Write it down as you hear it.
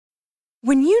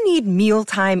When you need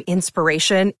mealtime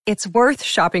inspiration, it's worth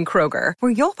shopping Kroger,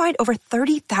 where you'll find over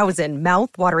 30,000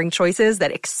 mouth-watering choices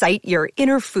that excite your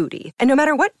inner foodie. And no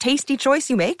matter what tasty choice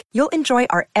you make, you'll enjoy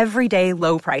our everyday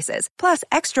low prices, plus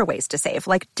extra ways to save,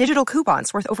 like digital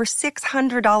coupons worth over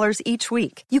 $600 each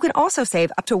week. You can also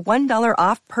save up to $1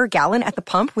 off per gallon at the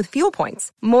pump with fuel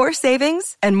points. More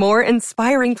savings and more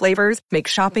inspiring flavors make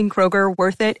shopping Kroger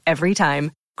worth it every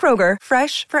time. Kroger,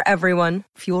 fresh for everyone.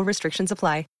 Fuel restrictions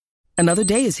apply. Another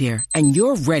day is here, and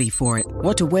you're ready for it.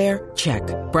 What to wear? Check.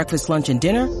 Breakfast, lunch, and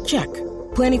dinner? Check.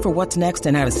 Planning for what's next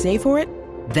and how to save for it?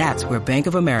 That's where Bank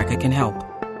of America can help.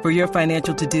 For your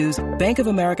financial to-dos, Bank of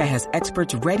America has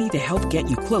experts ready to help get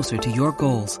you closer to your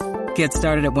goals. Get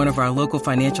started at one of our local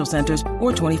financial centers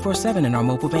or 24/7 in our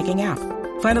mobile banking app.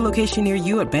 Find a location near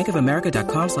you at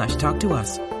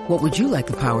bankofamerica.com/talktous. What would you like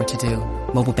the power to do?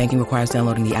 Mobile banking requires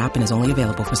downloading the app and is only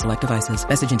available for select devices.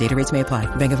 Message and data rates may apply.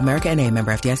 Bank of America N.A.,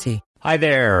 member FDIC. Hi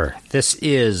there. This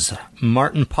is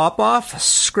Martin Popoff,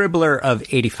 scribbler of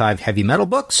 85 heavy metal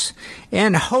books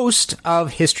and host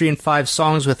of History in 5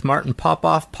 Songs with Martin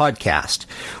Popoff podcast.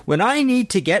 When I need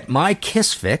to get my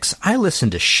Kiss fix, I listen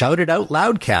to Shout It Out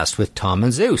Loudcast with Tom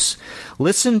and Zeus.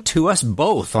 Listen to us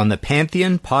both on the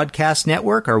Pantheon Podcast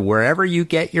Network or wherever you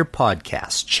get your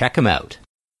podcasts. Check them out.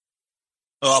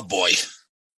 Oh boy.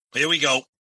 Here we go.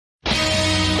 This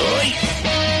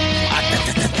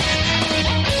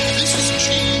is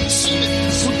Gene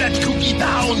Simmons. Put that cookie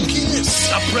down. Kiss.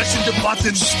 Stop pressing the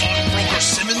button. Stockbroker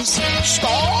Simmons.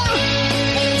 Star?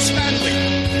 Paul Stanley.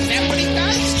 Is that what he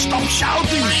does? Stop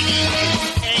shouting. My name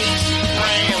is Ace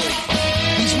Frehley.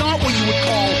 He's not what you would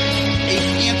call a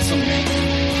handsome man.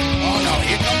 Oh no,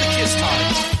 here come the kiss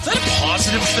cards. Is that a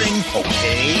positive thing?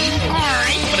 Okay. All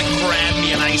right. I'm gonna grab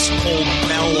me an ice cold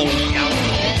mellow yellow.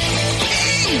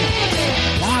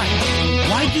 Why?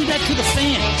 Why do that to the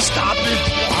fan? Stop it.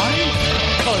 Why?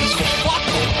 Because fuck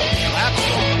them. That's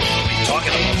why. What are you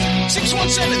talking about?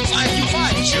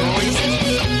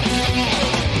 617-525-08.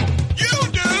 You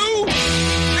do?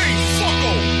 Hey,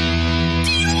 fucko.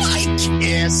 Do you like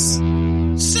Kiss?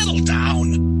 Settle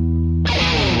down.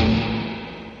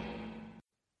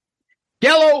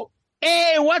 Hello.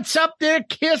 Hey, what's up there,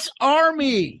 Kiss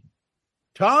Army?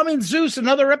 Tom and Zeus,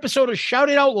 another episode of Shout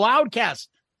It Out Loudcast.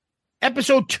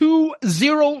 Episode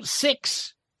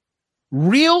 206,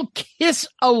 Real Kiss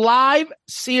Alive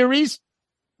series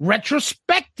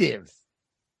retrospective.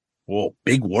 Whoa,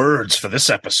 big words for this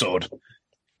episode.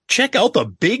 Check out the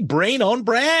big brain on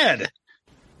Brad.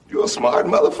 You're a smart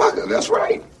motherfucker. That's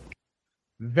right.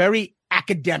 Very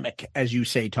academic, as you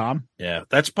say, Tom. Yeah,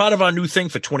 that's part of our new thing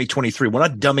for 2023. We're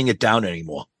not dumbing it down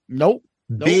anymore. Nope.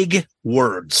 Big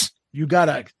words. You got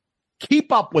to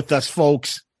keep up with us,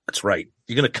 folks. That's right.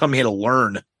 You're going to come here to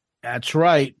learn. That's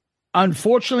right.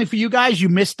 Unfortunately for you guys, you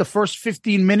missed the first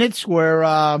 15 minutes where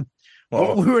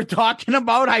what we were talking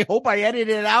about. I hope I edited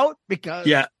it out because...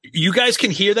 Yeah, you guys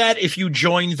can hear that if you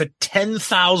join the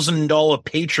 $10,000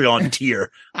 Patreon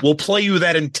tier. We'll play you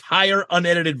that entire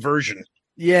unedited version.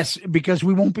 Yes, because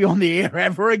we won't be on the air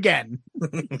ever again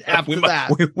after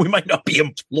that. We might not be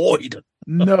employed.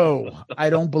 No, I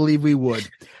don't believe we would.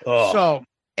 Oh. So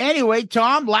anyway,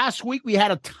 Tom, last week we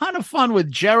had a ton of fun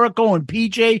with Jericho and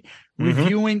PJ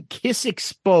reviewing Kiss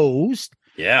Exposed.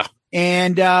 Yeah.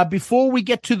 And before we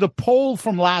get to the poll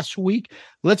from last week,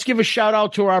 let's give a shout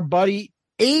out to our buddy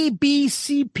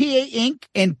ABCPA Inc.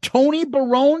 and Tony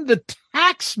Barone, the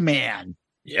tax man.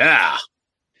 Yeah.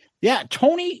 Yeah,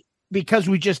 Tony, because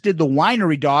we just did the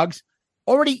Winery Dogs,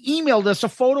 already emailed us a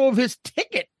photo of his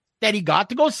ticket that he got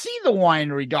to go see the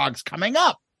Winery Dogs coming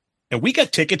up. And we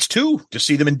got tickets, too, to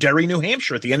see them in Derry, New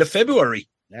Hampshire at the end of February.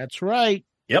 That's right.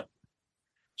 Yep.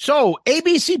 So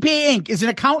ABCPA Inc. is an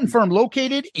accounting firm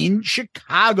located in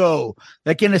Chicago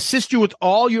that can assist you with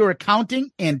all your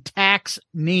accounting and tax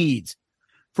needs.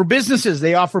 For businesses,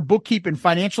 they offer bookkeeping,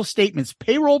 financial statements,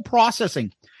 payroll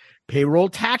processing, payroll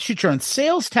tax returns,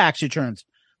 sales tax returns,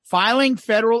 filing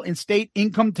federal and state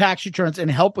income tax returns,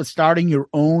 and help with starting your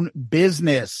own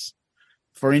business.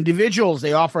 For individuals,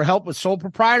 they offer help with sole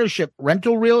proprietorship,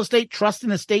 rental real estate, trust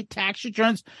and estate tax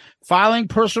returns, filing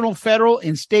personal, federal,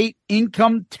 and state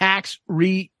income tax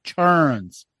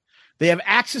returns. They have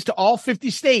access to all 50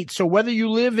 states, so whether you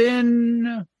live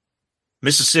in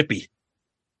Mississippi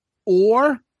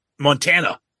or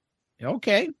Montana,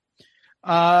 okay,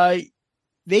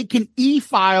 they can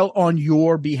e-file on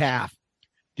your behalf.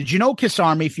 Did you know, Kiss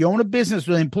Army, if you own a business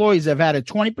with employees that have had a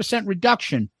 20%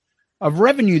 reduction of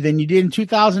revenue than you did in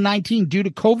 2019 due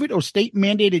to COVID or state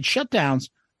mandated shutdowns,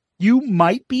 you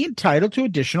might be entitled to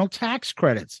additional tax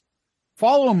credits.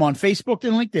 Follow them on Facebook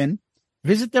and LinkedIn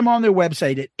Visit them on their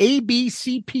website at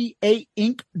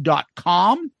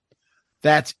abcpainc.com.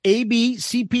 That's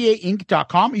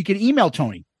abcpainc.com. You can email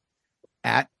Tony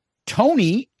at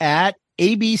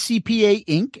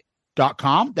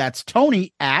abcpainc.com. That's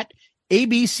Tony at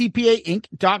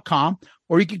abcpainc.com.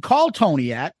 Or you can call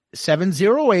Tony at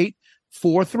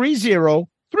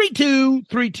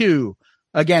 708-430-3232.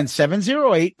 Again,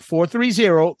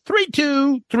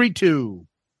 708-430-3232.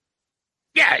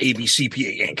 Yeah,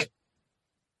 ABCPA Inc.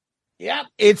 Yep.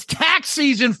 It's tax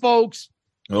season, folks.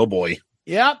 Oh, boy.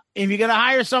 Yep. If you're going to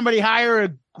hire somebody, hire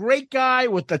a great guy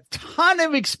with a ton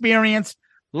of experience,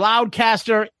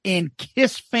 Loudcaster and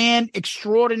KISS fan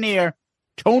extraordinaire,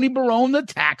 Tony Barone, the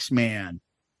tax man.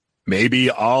 Maybe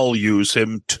I'll use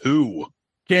him too.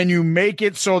 Can you make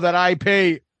it so that I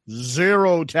pay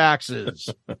 0 taxes?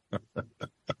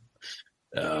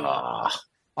 I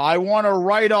want a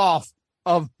write-off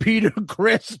of Peter,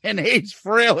 Chris, and Ace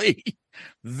Frehley.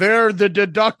 They're the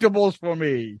deductibles for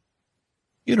me.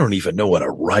 You don't even know what a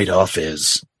write-off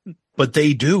is, but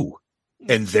they do,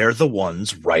 and they're the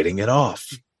ones writing it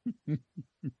off.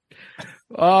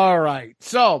 All right.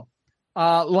 So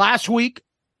last week,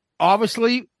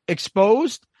 obviously,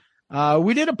 Exposed.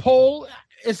 We did a poll.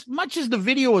 As much as the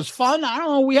video was fun, I don't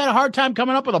know, we had a hard time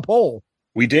coming up with a poll.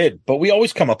 We did, but we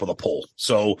always come up with a poll.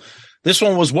 So this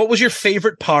one was, what was your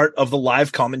favorite part of the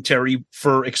live commentary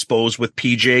for Exposed with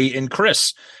PJ and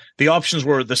Chris? The options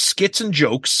were the skits and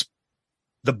jokes,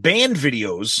 the band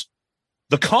videos,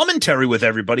 the commentary with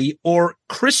everybody, or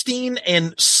Christine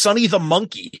and Sonny the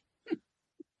Monkey.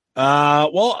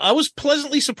 Well, I was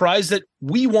pleasantly surprised that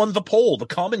we won the poll. The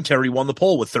commentary won the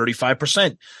poll with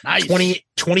 35%. Nice.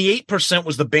 28%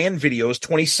 was the band videos.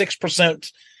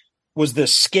 26% was the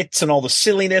skits and all the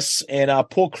silliness. And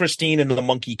poor Christine and the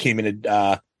Monkey came in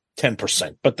at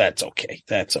 10%. But that's okay.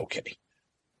 That's okay.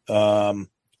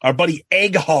 Our buddy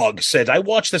Egg Hog said, I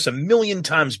watched this a million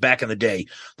times back in the day.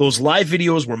 Those live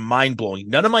videos were mind-blowing.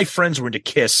 None of my friends were into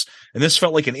KISS, and this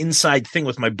felt like an inside thing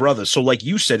with my brother. So like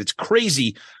you said, it's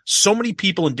crazy. So many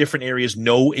people in different areas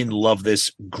know and love this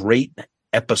great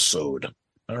episode.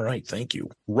 All right, thank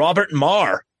you. Robert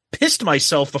Marr, pissed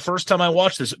myself the first time I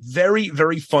watched this. Very,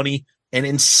 very funny and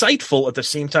insightful at the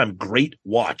same time. Great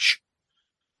watch.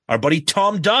 Our buddy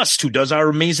Tom Dust, who does our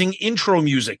amazing intro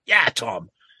music. Yeah,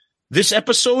 Tom. This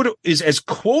episode is as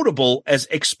quotable as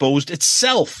Exposed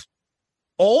itself.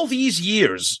 All these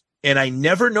years, and I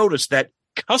never noticed that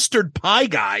Custard Pie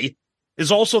Guy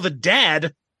is also the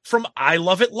dad from I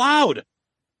Love It Loud.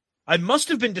 I must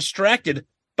have been distracted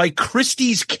by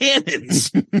Christie's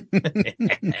cannons.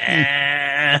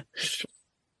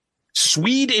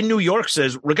 Swede in New York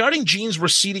says, regarding Gene's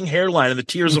receding hairline in the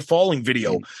Tears of Falling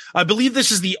video, I believe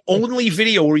this is the only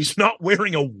video where he's not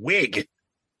wearing a wig.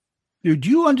 Dude,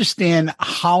 do you understand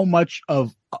how much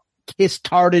of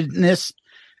kiss-tardedness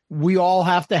we all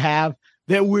have to have,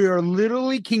 that we are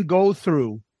literally can go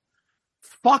through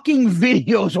fucking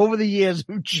videos over the years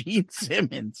of Gene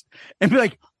Simmons and be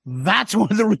like, that's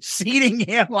when the receding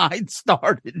hairline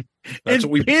started. That's and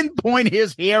what we pinpoint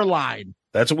his hairline.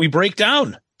 That's what we break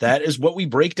down. That is what we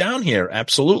break down here.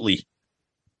 Absolutely.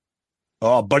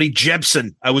 Oh, buddy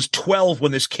Jebson. I was 12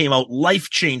 when this came out.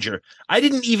 Life changer. I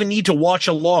didn't even need to watch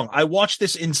along. I watched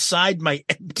this inside my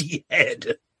empty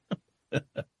head.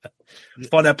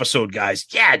 Fun episode, guys.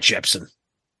 Yeah, Jebson.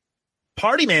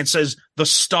 Party Man says the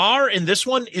star in this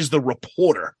one is the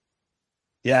reporter.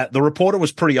 Yeah, the reporter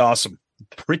was pretty awesome.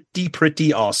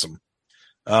 Pretty awesome.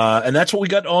 And that's what we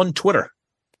got on Twitter.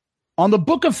 On the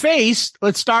Book of Face,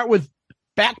 let's start with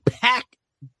Backpack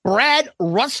Brad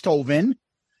Rusthoven.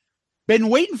 Been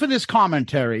waiting for this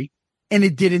commentary, and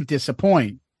it didn't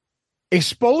disappoint.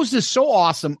 Exposed is so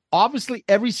awesome. Obviously,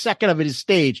 every second of it is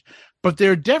staged, but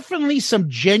there are definitely some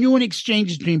genuine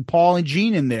exchanges between Paul and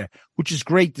Gene in there, which is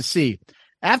great to see.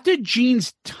 After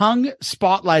Gene's tongue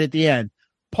spotlight at the end,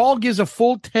 Paul gives a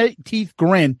full teeth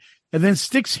grin and then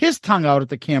sticks his tongue out at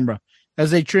the camera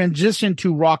as they transition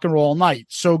to Rock and Roll Night.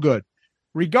 So good.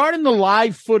 Regarding the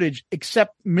live footage,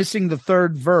 except missing the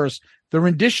third verse, the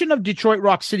rendition of Detroit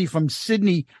Rock City from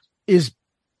Sydney is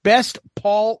best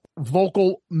Paul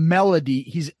vocal melody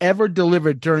he's ever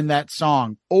delivered during that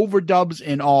song. Overdubs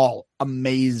and all.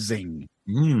 Amazing.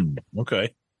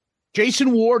 Okay.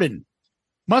 Jason Warden.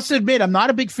 Must admit, I'm not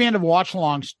a big fan of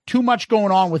watch-alongs. Too much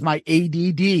going on with my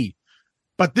ADD.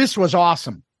 But this was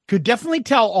awesome. Could definitely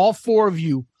tell all four of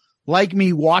you, like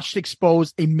me, watched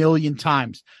Exposed a million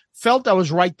times. Felt I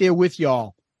was right there with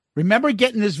y'all. Remember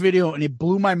getting this video and it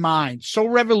blew my mind. So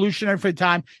revolutionary for the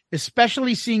time,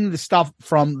 especially seeing the stuff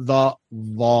from the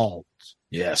vault.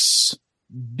 Yes.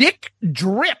 Dick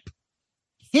Drip.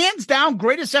 hands down,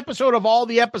 greatest episode of all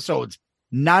the episodes.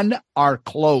 None are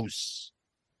close.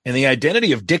 And the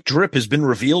identity of Dick Drip has been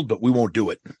revealed, but we won't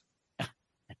do it.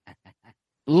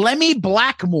 Lemmy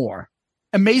Blackmore.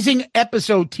 Amazing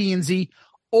episode, TNZ.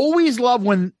 Always love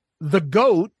when the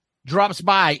GOAT drops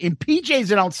by. And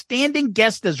PJ's an outstanding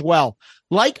guest as well.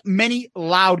 Like many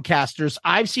loudcasters,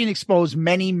 I've seen exposed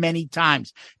many, many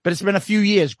times, but it's been a few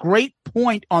years. Great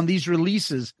point on these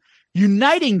releases,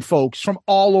 uniting folks from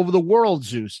all over the world,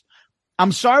 Zeus.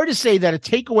 I'm sorry to say that a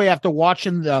takeaway after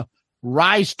watching the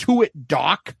Rise to It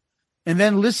doc and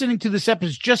then listening to this episode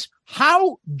is just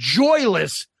how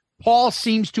joyless Paul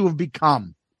seems to have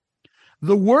become.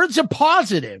 The words are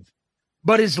positive,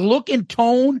 but his look and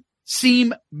tone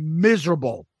seem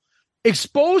miserable.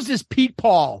 Exposed as Pete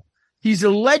Paul, he's a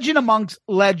legend amongst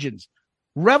legends,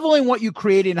 reveling what you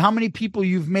created and how many people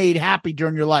you've made happy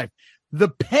during your life. The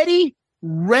petty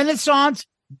Renaissance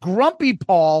grumpy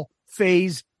Paul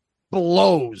phase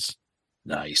blows.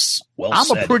 Nice. Well I'm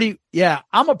said.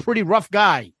 I'm a pretty rough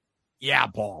guy. Yeah,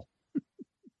 Paul.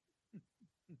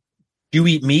 You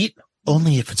eat meat?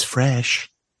 Only if it's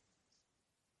fresh.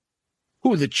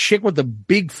 Who, the chick with the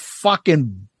big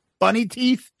fucking bunny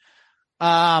teeth?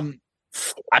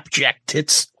 Flapjack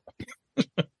tits.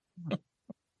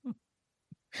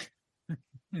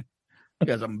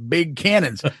 Got some big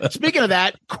cannons. Speaking of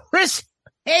that, Chris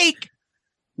Hake.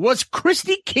 Was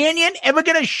Christy Canyon ever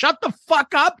going to shut the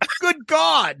fuck up? Good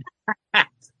God.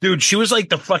 Dude, she was like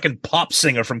the fucking pop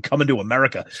singer from Coming to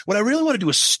America. What I really want to do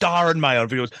is star in my own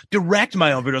videos, direct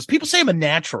my own videos. People say I'm a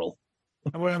natural.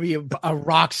 I want to be a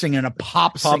rock singer and a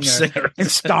pop singer and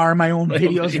star in my own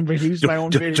videos and produce my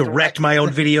own videos. Direct my own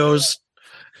videos.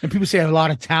 And people say I have a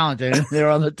lot of talent and they're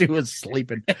all they do is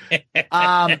sleeping.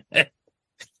 Yeah,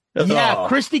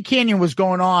 Christy Canyon was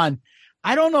going on.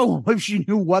 I don't know if she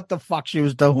knew what the fuck she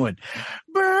was doing.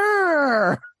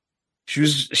 Brr. She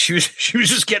was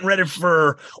just getting ready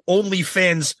for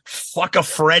OnlyFans fuck a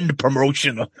friend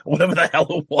promotion, or whatever the hell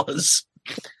it was.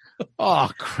 Oh,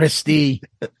 Christy.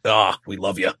 Oh, we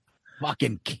love you.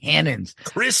 Fucking cannons.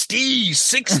 Christy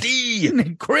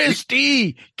 60.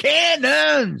 Christy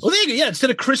cannons. Well, there you go. Yeah, instead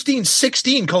of Christine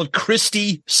 16, call it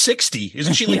Christy 60.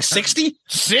 Isn't she like 60?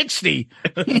 60.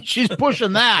 She's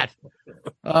pushing that.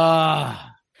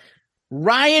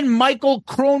 Ryan Michael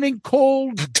Cronin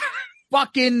Cold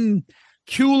fucking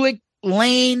Kulik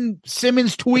Lane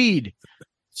Simmons Tweed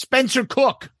Spencer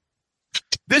Cook.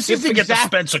 This is exactly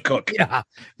Spencer Cook. Yeah,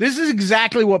 this is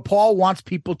exactly what Paul wants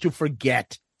people to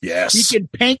forget. Yes, he can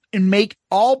paint and make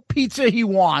all pizza he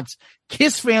wants.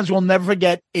 Kiss fans will never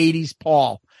forget 80s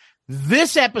Paul.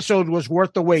 This episode was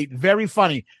worth the wait. Very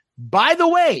funny. By the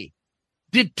way,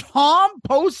 did Tom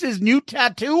post his new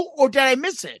tattoo or did I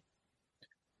miss it?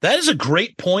 That is a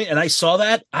great point, and I saw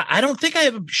that. I don't think I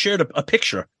have shared a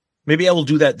picture. Maybe I will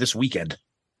do that this weekend.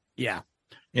 Yeah.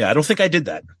 Yeah, I don't think I did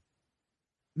that.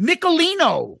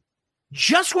 Nicolino.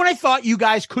 Just when I thought you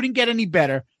guys couldn't get any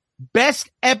better,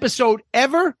 best episode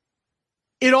ever,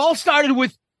 it all started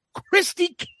with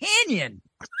Christy Canyon.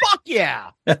 Fuck yeah.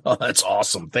 Oh, that's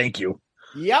awesome. Thank you.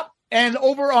 Yep. And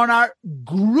over on our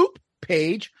group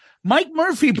page, Mike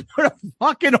Murphy put a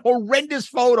fucking horrendous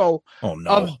photo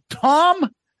of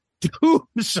Tom Two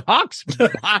Socks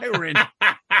Byron.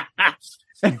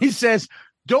 And he says,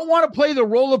 don't want to play the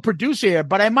role of producer here,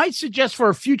 but I might suggest for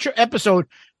a future episode,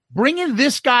 bringing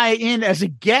this guy in as a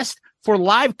guest for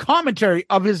live commentary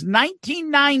of his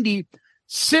 1990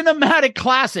 cinematic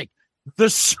classic, The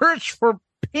Search for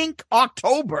Pink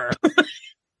October.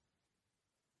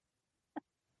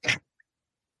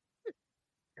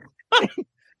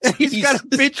 He's got a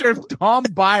picture of Tom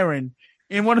Byron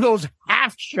in one of those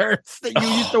half shirts that you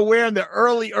used to wear in the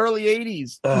early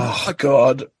 80s. Oh,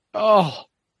 God. Oh.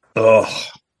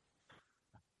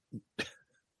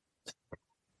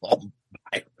 Tom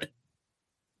Byron.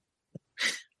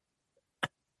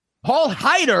 Paul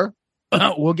Heider,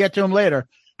 we'll get to him later.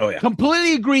 Oh, yeah.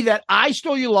 Completely agree that I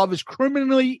Stole Your Love is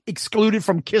criminally excluded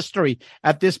from Kiss-tory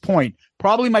at this point.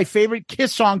 Probably my favorite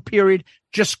Kiss song, period.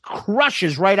 Just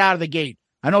crushes right out of the gate.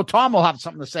 I know Tom will have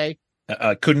something to say.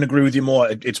 I couldn't agree with you more.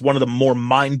 It's one of the more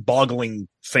mind-boggling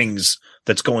things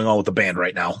that's going on with the band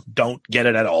right now. Don't get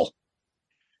it at all.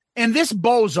 And this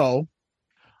bozo,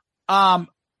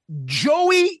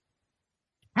 Joey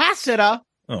Hassida.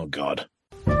 Oh, God.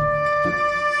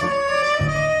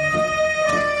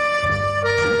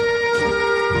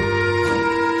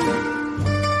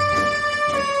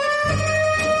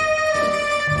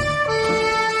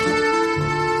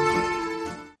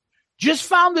 Just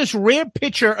found this rare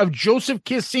picture of Joseph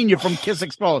Kiss Sr. from Kiss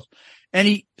Exposed, and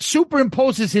he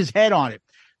superimposes his head on it.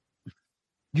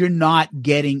 You're not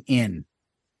getting in.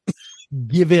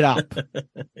 give it up.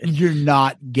 You're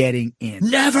not getting in.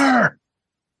 Never.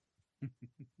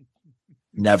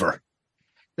 Never.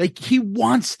 Like, he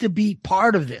wants to be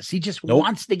part of this. He just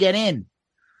wants to get in.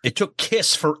 It took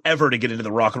Kiss forever to get into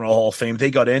the Rock and Roll Hall of Fame.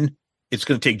 They got in. It's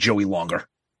going to take Joey longer.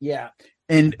 Yeah.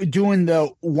 And doing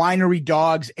the Winery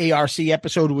Dogs ARC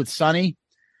episode with Sonny,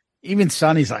 even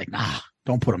Sonny's like, nah,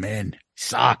 don't put him in. He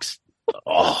sucks.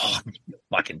 Oh,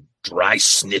 fucking dry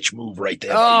snitch move right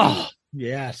there. Oh,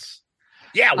 yes.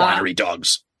 Yeah, Winery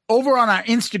Dogs. Over on our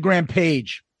Instagram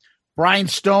page, Brian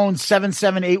Stone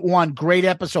 7781, great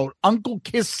episode. Uncle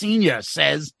Kiss Sr.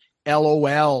 says,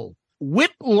 LOL.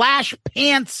 Whiplash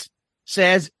Pants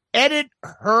says, edit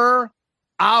her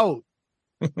out.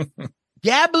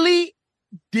 Gabbly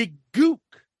DeGook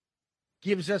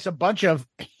gives us a bunch of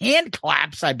hand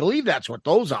claps. I believe that's what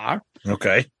those are.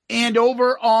 Okay. And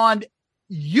over on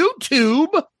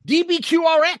YouTube,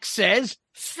 DBQRX says,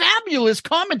 fabulous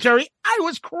commentary. I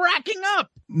was cracking up.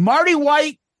 Marty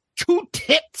White, two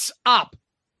tits up.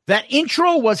 That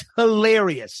intro was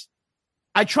hilarious.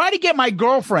 I try to get my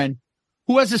girlfriend,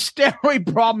 who has a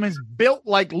steroid problem, is built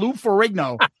like Lou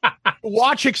Ferrigno,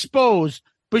 watch Exposed,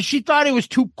 but she thought it was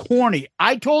too corny.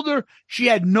 I told her she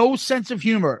had no sense of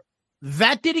humor.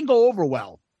 That didn't go over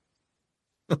well.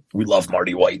 We love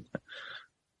Marty White.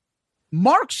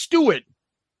 Mark Stewart,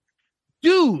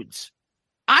 dudes,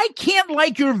 I can't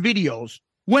like your videos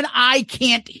when I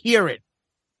can't hear it.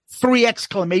 3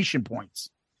 exclamation points.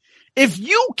 If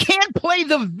you can't play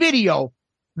the video,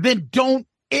 then don't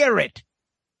air it.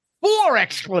 4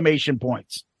 exclamation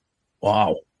points.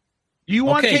 Wow. Do you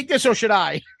want to take this or should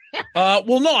I?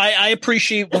 Well, no, I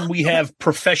appreciate when we have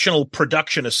professional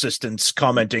production assistants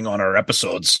commenting on our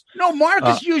episodes. No, Mark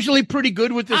is usually pretty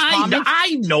good with his comments.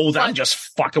 I know that. I'm just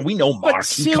fucking, we know Mark.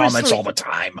 He comments all the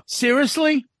time.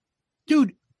 Seriously?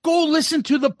 Dude, go listen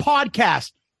to the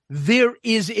podcast. There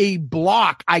is a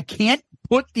block. I can't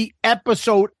put the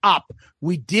episode up.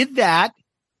 We did that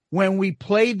when we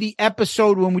played the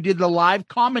episode, when we did the live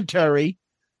commentary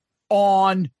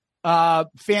on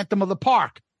Phantom of the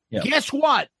Park. Yep. Guess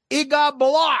what? It got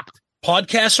blocked.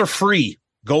 Podcasts are free.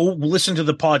 Go listen to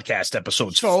the podcast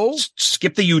episodes. So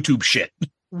skip the YouTube shit.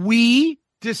 We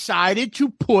decided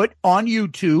to put on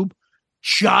YouTube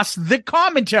just the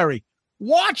commentary.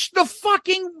 Watch the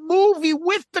fucking movie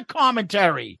with the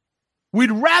commentary.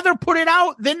 We'd rather put it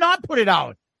out than not put it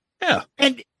out. Yeah.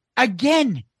 And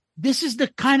again, this is the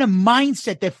kind of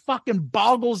mindset that fucking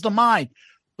boggles the mind.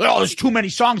 Oh, there's too many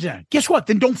songs in it. Guess what?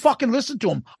 Then don't fucking listen to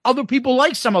them. Other people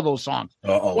like some of those songs.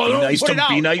 Well, be nice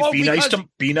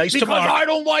to Mark. I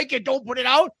don't like it. Don't put it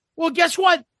out. Well, guess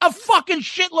what? A fucking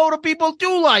shitload of people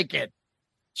do like it.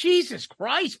 Jesus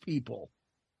Christ, people.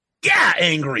 Yeah,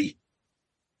 angry.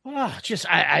 Oh,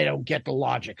 I don't get the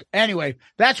logic. Anyway,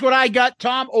 that's what I got.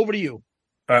 Tom, over to you.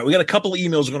 All right, we got a couple of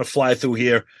emails we're going to fly through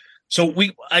here. So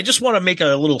I just want to make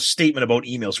a little statement about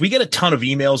emails. We get a ton of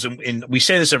emails, and we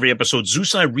say this every episode.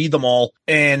 Zeus and I read them all,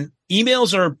 and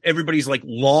emails are everybody's like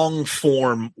long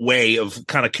form way of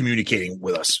kind of communicating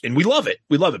with us, and we love it.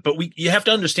 We love it, but you have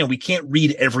to understand we can't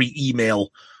read every email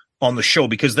on the show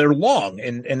because they're long,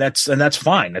 and that's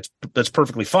fine. That's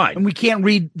perfectly fine. And we can't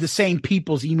read the same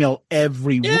people's email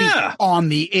every week on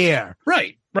the air.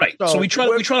 Right. So we try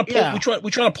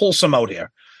to pull some out here.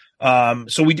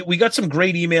 So we got some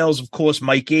great emails, of course.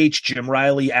 Mike H, Jim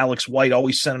Riley, Alex White,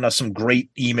 always sending us some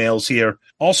great emails here.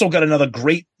 Also got another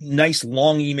great, nice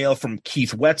long email from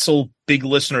Keith Wetzel, big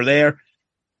listener there.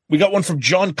 We got one from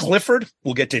John Clifford.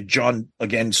 We'll get to John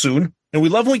again soon. And we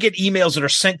love when we get emails that are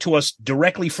sent to us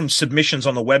directly from submissions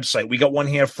on the website. We got one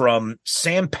here from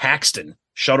Sam Paxton,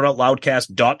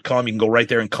 shoutitoutloudcast.com. You can go right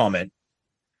there and comment.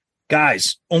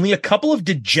 Guys, only a couple of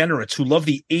degenerates who love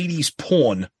the 80s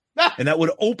porn and that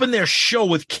would open their show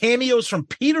with cameos from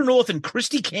Peter North and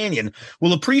Christy Canyon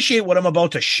will appreciate what I'm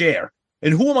about to share.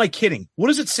 And who am I kidding? What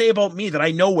does it say about me that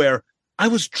I know where I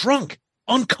was drunk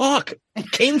on cock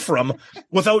came from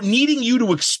without needing you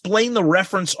to explain the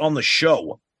reference on the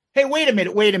show? Hey, wait a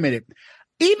minute.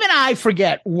 Even I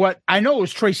forget what I know it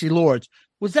was Tracy Lords.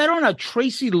 Was that on a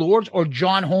Tracy Lords or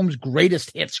John Holmes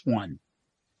Greatest Hits one?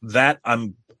 That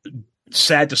I'm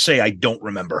sad to say I don't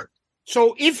remember.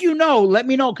 So if you know, let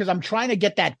me know because I'm trying to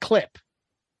get that clip.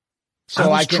 So I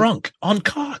was drunk on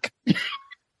cock.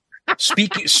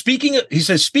 Speaking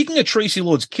of Tracy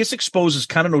Lords, Kiss Exposed is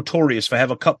kind of notorious for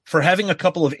having a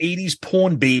couple of 80s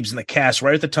porn babes in the cast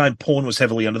right at the time porn was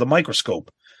heavily under the microscope.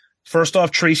 First off,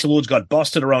 Tracy Lords got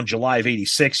busted around July of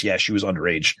 86. Yeah, she was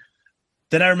underage.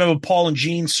 Then I remember Paul and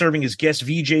Gene serving as guest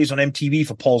VJs on MTV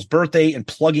for Paul's birthday and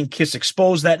plugging Kiss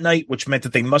Exposed that night, which meant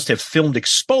that they must have filmed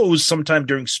Exposed sometime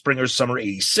during spring or summer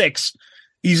 86.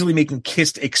 easily making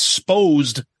Kiss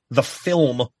Exposed the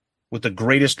film with the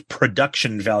greatest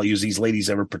production values these ladies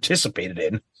ever participated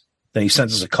in. Then he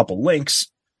sends us a couple links.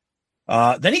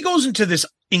 Then he goes into this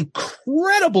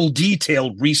incredible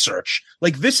detailed research.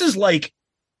 Like this is like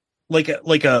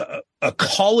a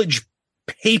college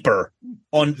paper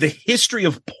on the history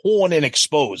of porn and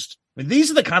Exposed. I mean,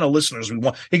 these are the kind of listeners we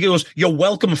want. He goes, "You're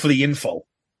welcome for the info."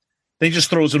 Then he just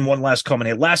throws in one last comment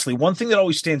here. Lastly, one thing that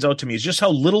always stands out to me is just how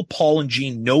little Paul and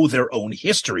Gene know their own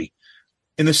history.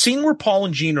 In the scene where Paul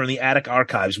and Gene are in the attic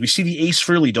archives, we see the Ace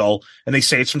Frehley doll, and they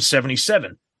say it's from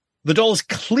 77. The doll is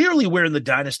clearly wearing the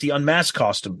Dynasty Unmasked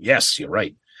costume. Yes, you're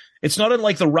right. It's not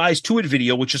unlike the Rise to It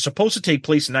video, which is supposed to take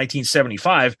place in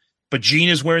 1975, but Gene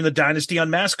is wearing the Dynasty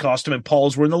Unmasked costume and Paul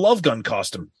is wearing the Love Gun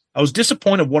costume. I was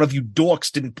disappointed one of you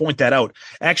dorks didn't point that out.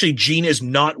 Actually, Gene is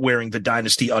not wearing the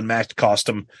Dynasty Unmasked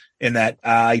costume in that.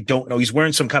 I don't know. He's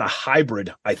wearing some kind of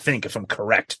hybrid, I think, if I'm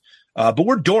correct. But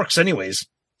we're dorks anyways.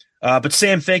 But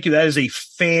Sam, thank you. That is a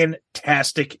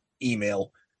fantastic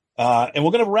email. And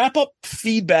we're going to wrap up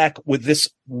feedback with this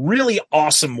really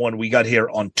awesome one we got here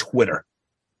on Twitter.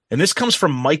 And this comes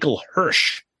from Michael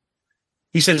Hirsch.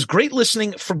 He says, "Great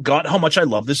listening. Forgot how much I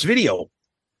love this video.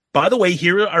 By the way,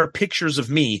 here are pictures of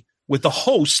me with the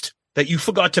host that you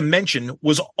forgot to mention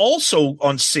was also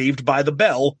on Saved by the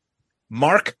Bell,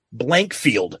 Mark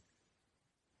Blankfield,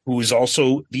 who is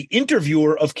also the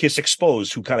interviewer of Kiss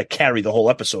Exposed, who kind of carried the whole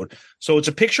episode. So it's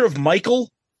a picture of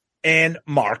Michael and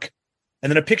Mark,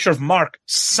 and then a picture of Mark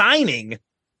signing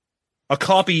a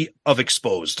copy of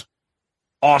Exposed.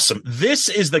 Awesome. This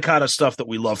is the kind of stuff that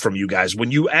we love from you guys, when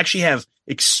you actually have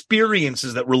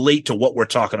experiences that relate to what we're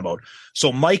talking about.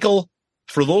 So, Michael,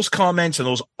 for those comments and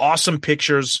those awesome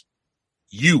pictures,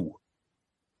 you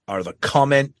are the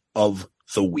comment of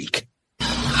the week.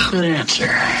 Good answer.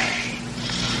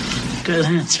 Good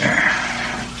answer.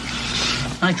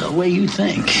 I like the way you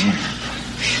think.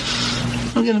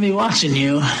 I'm going to be watching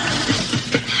you.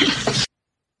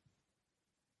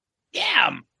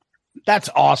 Yeah. That's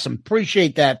awesome.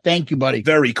 Appreciate that. Thank you, buddy.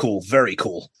 Very cool. Very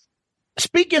cool.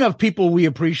 Speaking of people we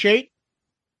appreciate,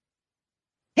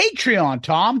 Patreon,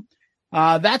 Tom.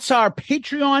 That's our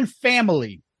Patreon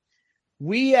family.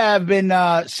 We have been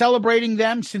celebrating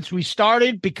them since we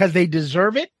started because they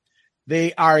deserve it.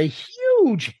 They are a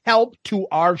huge help to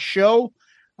our show.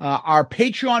 Our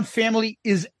Patreon family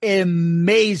is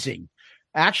amazing.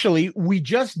 Actually, we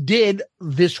just did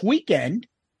this weekend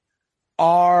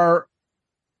our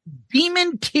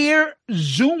Demon Tier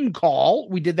Zoom call.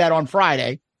 We did that on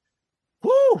Friday.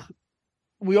 Whew.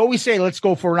 We always say, let's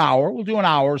go for an hour. We'll do an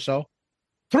hour or so.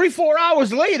 3-4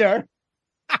 hours later,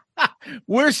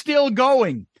 we're still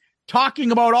going,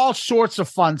 talking about all sorts of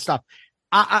fun stuff.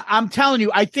 I'm telling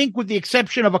you, I think with the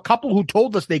exception of a couple who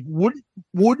told us they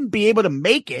wouldn't be able to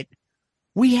make it,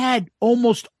 we had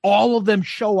almost all of them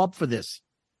show up for this.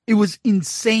 It was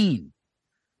insane.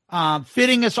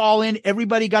 Fitting us all in.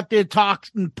 Everybody got their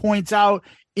talking points out,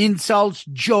 insults,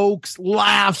 jokes,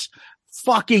 laughs,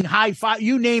 fucking high five.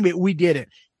 You name it, we did it.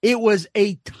 It was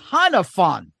a ton of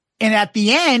fun. And at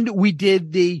the end, we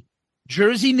did the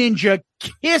Jersey Ninja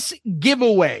Kiss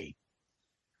giveaway.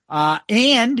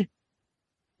 And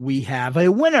we have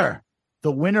a winner.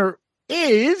 The winner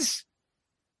is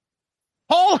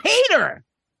Paul Hader.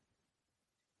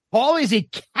 Paul is a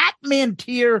Catman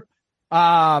Tier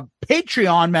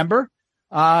Patreon member.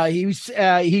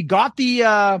 He got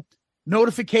the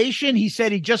notification. He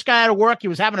said he just got out of work. He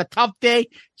was having a tough day.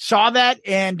 Saw that,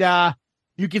 and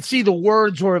you could see the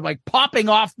words were like popping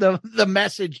off the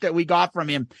message that we got from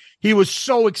him. He was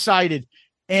so excited,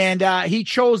 and he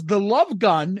chose the Love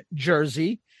Gun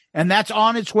jersey, and that's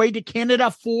on its way to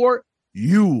Canada for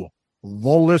you, the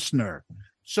listener.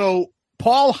 So,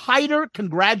 Paul Heider,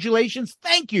 congratulations.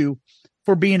 Thank you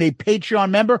for being a Patreon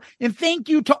member. And thank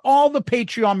you to all the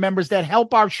Patreon members that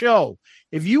help our show.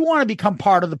 If you want to become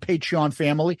part of the Patreon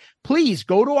family, please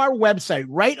go to our website.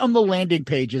 Right on the landing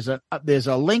page, there's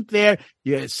a link there.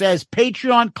 It says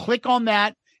Patreon. Click on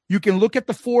that. You can look at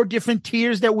the 4 different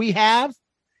tiers that we have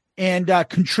and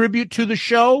contribute to the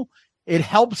show. It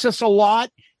helps us a lot.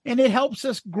 And it helps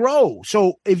us grow.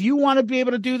 So if you want to be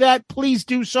able to do that, please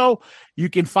do so. You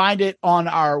can find it on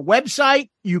our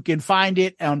website. You can find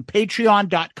it on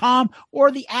patreon.com or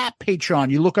the app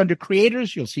Patreon. You look under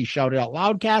creators, you'll see Shout It Out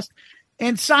Loudcast,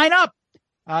 and sign up.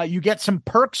 You get some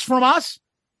perks from us.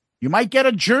 You might get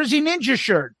a Jersey Ninja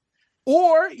shirt,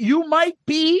 or you might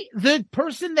be the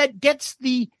person that gets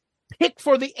the pick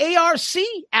for the ARC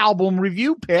album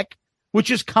review pick,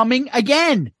 which is coming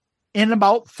again in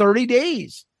about 30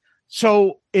 days.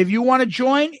 So if you want to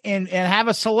join and have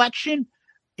a selection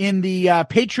in the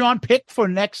Patreon pick for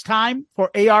next time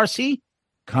for ARC,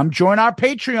 come join our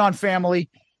Patreon family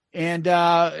and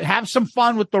have some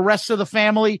fun with the rest of the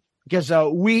family, because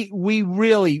we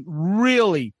really,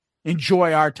 really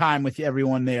enjoy our time with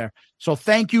everyone there. So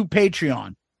thank you,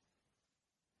 Patreon.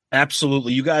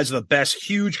 Absolutely. You guys are the best.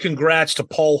 Huge congrats to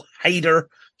Paul Heider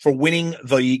for winning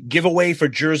the giveaway for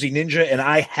Jersey Ninja. And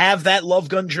I have that Love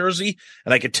Gun jersey,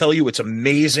 and I can tell you it's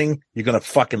amazing. You're going to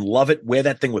fucking love it. Wear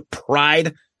that thing with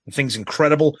pride. The thing's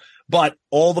incredible. But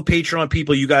all the Patreon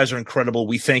people, you guys are incredible.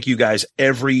 We thank you guys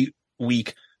every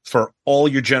week for all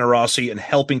your generosity and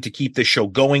helping to keep this show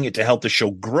going and to help the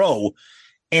show grow.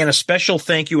 And a special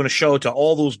thank you and a shout out to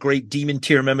all those great Demon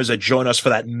Tier members that joined us for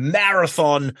that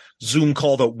marathon Zoom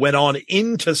call that went on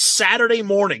into Saturday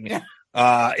morning.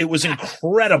 It was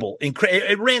incredible.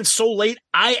 It ran so late,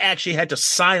 I actually had to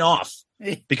sign off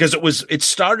because it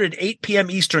started at 8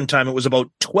 p.m. Eastern time. It was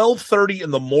about 12:30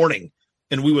 in the morning,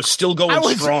 and we were still going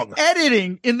strong.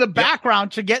 Editing in the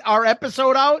background to get our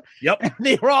episode out. Yep. And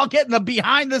they were all getting the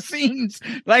behind the scenes,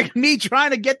 like me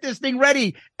trying to get this thing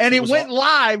ready. And it went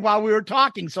live while we were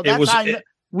talking. So that's how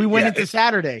we went into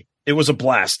Saturday. It was a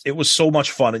blast. It was so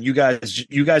much fun. And you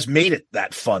guys made it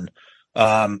that fun.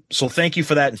 So thank you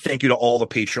for that. And thank you to all the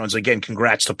Patreons. Again,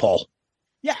 congrats to Paul.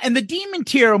 Yeah. And the Demon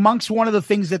Tier, amongst one of the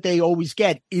things that they always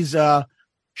get is a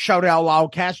Shout Out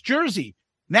Loudcast jersey.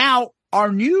 Now,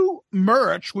 our new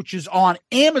merch, which is on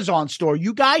Amazon store,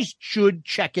 you guys should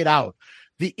check it out.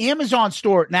 The Amazon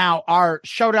store now, our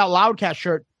Shout Out Loudcast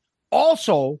shirt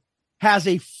also has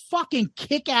a fucking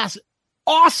kick-ass,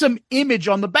 awesome image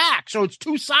on the back. So it's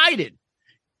two-sided.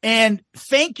 And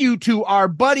thank you to our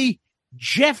buddy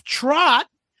Jeff Trott,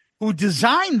 who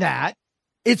designed that.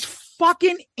 It's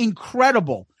fucking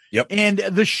incredible. Yep. And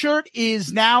the shirt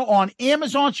is now on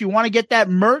Amazon. So you want to get that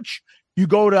merch, you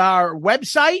go to our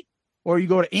website, or you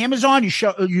go to Amazon,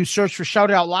 you search for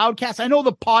Shout Out Loudcast. I know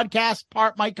the podcast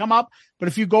part might come up, but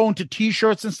if you go into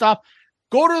T-shirts and stuff,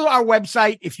 go to our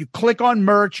website. If you click on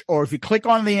merch or if you click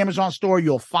on the Amazon store,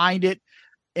 you'll find it.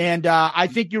 And I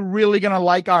think you're really going to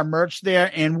like our merch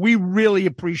there. And we really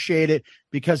appreciate it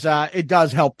because it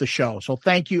does help the show. So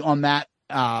thank you on that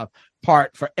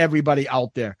part for everybody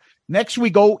out there. Next, we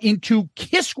go into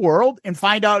Kiss World and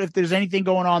find out if there's anything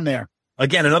going on there.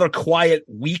 Again, another quiet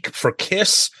week for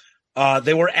Kiss.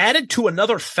 They were added to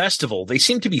another festival. They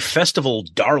seem to be festival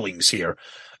darlings here.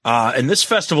 And this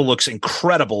festival looks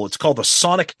incredible. It's called the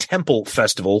Sonic Temple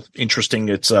Festival. Interesting.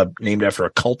 It's named after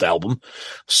a cult album.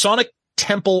 Sonic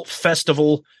Temple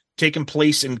Festival taking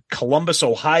place in Columbus,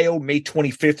 Ohio, May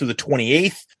 25th through the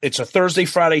 28th. It's a Thursday,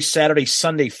 Friday, Saturday,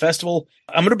 Sunday festival.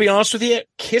 I'm going to be honest with you.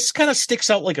 Kiss kind of sticks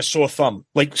out like a sore thumb.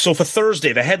 So for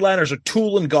Thursday, the headliners are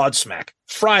Tool and Godsmack.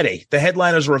 Friday, the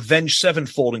headliners are Avenged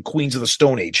Sevenfold and Queens of the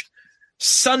Stone Age.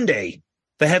 Sunday,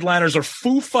 the headliners are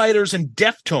Foo Fighters and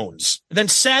Deftones. And then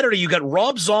Saturday, you got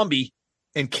Rob Zombie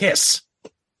and Kiss.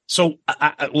 So,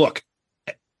 look,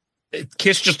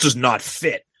 Kiss just does not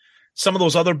fit. Some of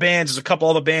those other bands, there's a couple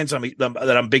other bands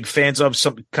that I'm big fans of,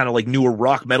 some kind of like newer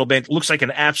rock metal band. It looks like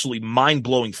an absolutely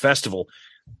mind-blowing festival.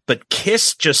 But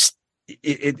Kiss just,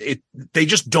 they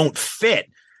just don't fit.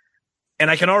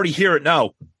 And I can already hear it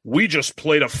now. We just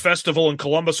played a festival in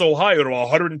Columbus, Ohio to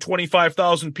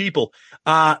 125,000 people.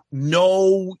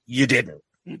 No, you didn't.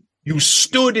 You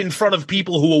stood in front of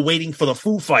people who were waiting for the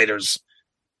Foo Fighters.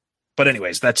 But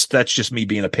anyways, that's just me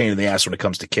being a pain in the ass when it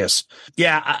comes to Kiss.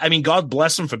 Yeah, I mean, God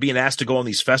bless them for being asked to go on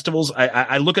these festivals.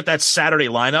 I look at that Saturday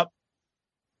lineup,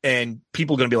 and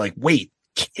people are going to be like, wait,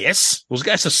 Kiss? Those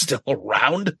guys are still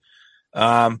around?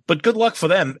 But good luck for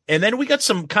them. And then we got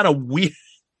some kind of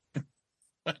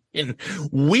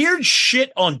weird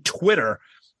shit on Twitter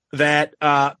that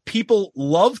people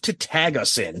love to tag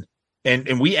us in.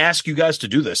 And we ask you guys to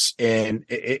do this. And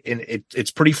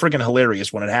it's pretty freaking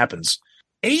hilarious when it happens.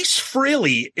 Ace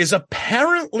Frehley is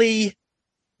apparently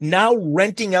now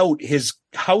renting out his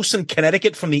house in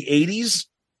Connecticut from the 80s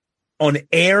on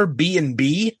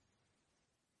Airbnb.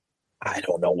 I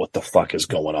don't know what the fuck is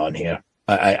going on here.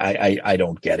 I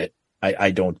don't get it. I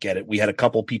don't get it. We had a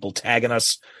couple people tagging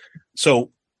us.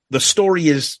 So the story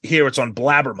is here. It's on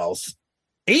Blabbermouth.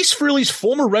 Ace Frehley's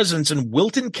former residence in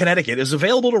Wilton, Connecticut is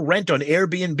available to rent on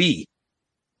Airbnb.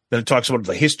 Then it talks about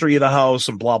the history of the house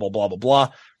and blah, blah, blah, blah, blah.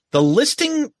 The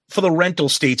listing for the rental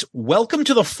states, welcome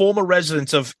to the former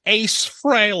residence of Ace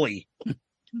Frehley.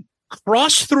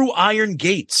 Cross through iron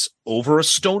gates, over a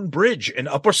stone bridge, and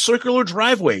up a circular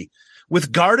driveway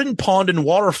with garden, pond, and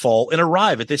waterfall, and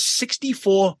arrive at this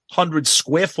 6,400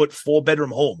 square foot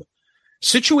 4-bedroom home.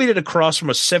 Situated across from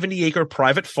a 70-acre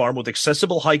private farm with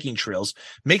accessible hiking trails,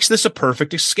 makes this a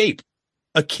perfect escape.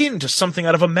 Akin to something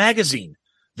out of a magazine.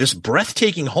 This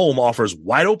breathtaking home offers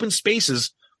wide open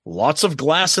spaces, lots of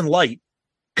glass and light.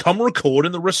 Come record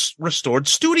in the restored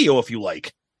studio if you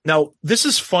like. Now, this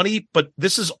is funny, but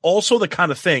this is also the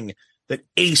kind of thing that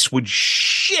Ace would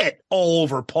shit all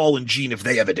over Paul and Gene if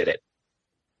they ever did it.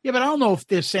 Yeah, but I don't know if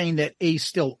they're saying that Ace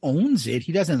still owns it.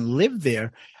 He doesn't live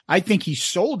there. I think he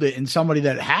sold it, and somebody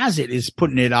that has it is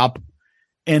putting it up,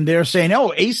 and they're saying,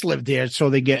 oh, Ace lived there, so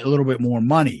they get a little bit more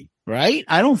money, right?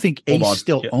 I don't think Ace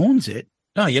still owns it.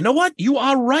 No, you know what? You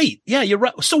are right. Yeah, you're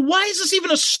right. So why is this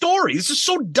even a story? This is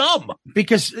so dumb.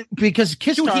 Because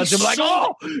Kiss stars are like,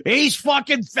 oh, Ace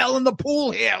fucking fell in the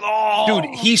pool here. Oh.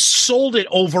 Dude, he sold it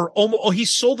he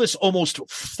sold this almost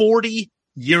 40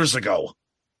 years ago.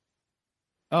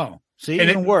 Oh, see,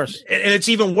 even worse. And it's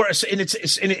even worse. And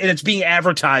it's being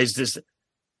advertised as,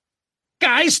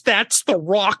 guys, that's the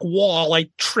rock wall. I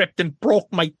tripped and broke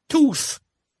my tooth.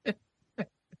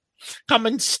 Come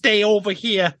and stay over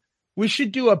here. We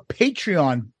should do a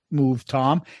Patreon move,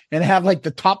 Tom, and have like the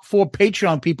top 4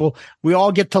 Patreon people. We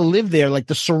all get to live there, like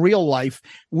the surreal life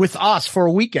with us for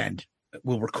a weekend.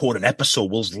 We'll record an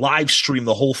episode. We'll live stream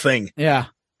the whole thing. Yeah.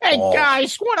 Hey,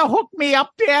 guys, want to hook me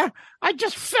up there? I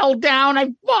just fell down. I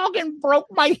fucking broke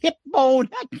my hip bone.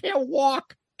 I can't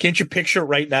walk. Can't you picture it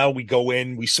right now? We go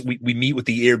in, we meet with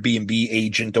the Airbnb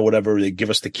agent or whatever. They give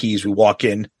us the keys. We walk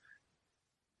in.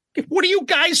 What are you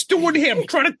guys doing here? I'm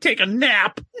trying to take a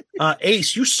nap.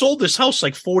 Ace, you sold this house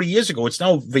like 40 years ago. It's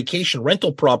now a vacation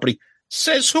rental property.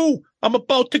 Says who? I'm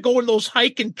about to go in those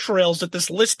hiking trails that this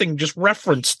listing just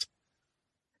referenced.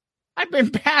 I've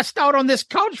been passed out on this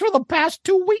couch for the past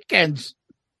 2 weekends.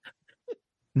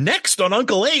 Next on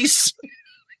Uncle Ace.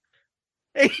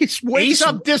 Ace wakes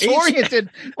up disoriented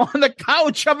on the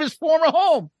couch of his former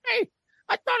home. Hey,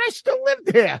 I thought I still lived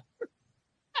there.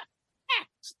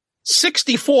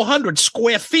 6,400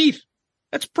 square feet.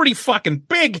 That's pretty fucking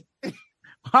big.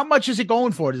 How much is it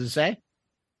going for, does it say?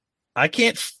 I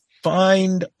can't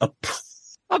find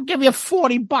I'll give you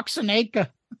 $40 an acre.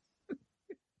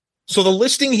 So the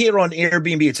listing here on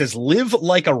Airbnb, it says live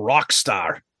like a rock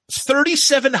star.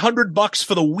 $3,700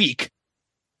 for the week.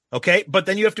 Okay, but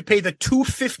then you have to pay the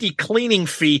 $250 cleaning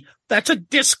fee. That's a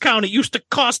discount. It used to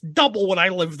cost double when I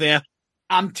lived there.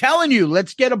 I'm telling you,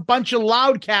 let's get a bunch of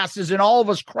loudcasters and all of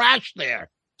us crash there.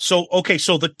 So, okay,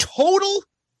 so the total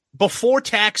before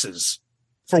taxes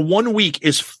for 1 week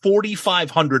is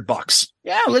 $4,500.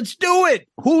 Yeah, let's do it.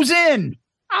 Who's in?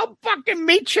 I'll fucking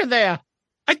meet you there.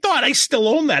 I thought I still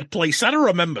own that place. I don't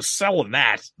remember selling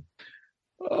that.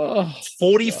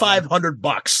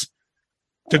 $4,500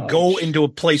 to go into a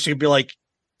place. You'd be like,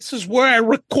 this is where I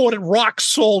recorded Rock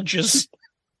Soldiers.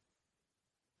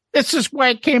 This is where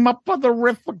I came up with the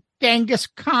riff of Genghis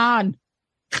Khan.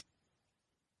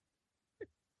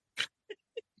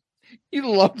 You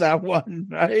love that one,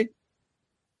 right?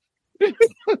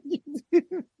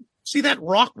 See that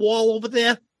rock wall over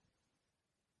there?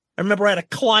 I remember I had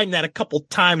to climb that a couple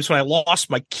times when I lost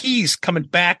my keys coming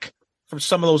back from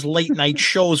some of those late night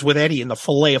shows with Eddie and the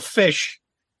Filet of Fish.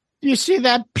 Do you see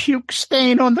that puke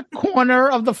stain on the corner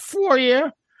of the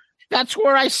foyer? That's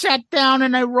where I sat down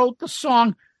and I wrote the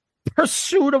song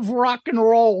Pursuit of Rock and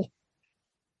Roll.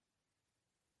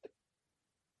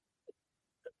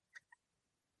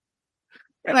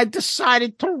 And I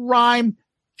decided to rhyme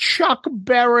Chuck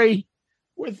Berry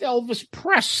with Elvis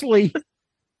Presley.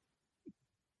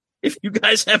 If you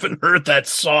guys haven't heard that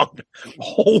song,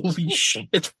 holy shit,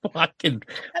 it's fucking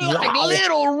like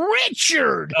Little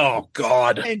Richard. Oh,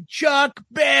 God. And Chuck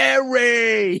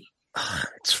Berry.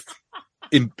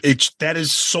 That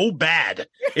is so bad.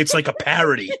 It's like a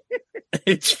parody.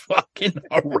 It's fucking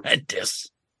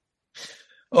horrendous.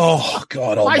 Oh,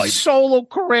 God almighty. My solo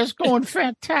career is going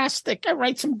fantastic. I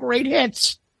write some great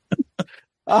hits.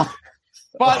 But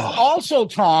also,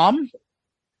 Tom,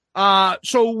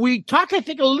 so we talked, I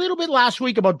think, a little bit last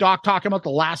week about Doc talking about the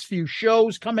last few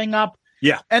shows coming up.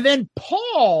 Yeah. And then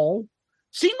Paul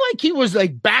seemed like he was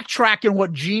like backtracking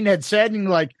what Gene had said and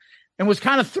was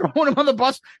kind of throwing him on the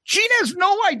bus. Gene has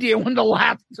no idea when the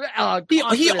last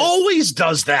he always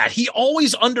does that. He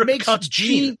always undercuts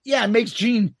Gene. Yeah, it makes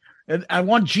Gene. I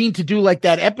want Gene to do like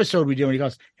that episode we do when he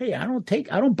goes, hey, I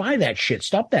don't buy that shit.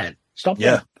 Stop that.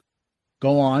 That.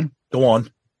 Go on.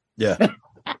 Yeah. And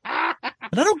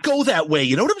I don't go that way.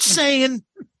 You know what I'm saying?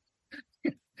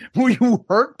 Were you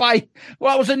hurt by?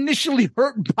 Well, I was initially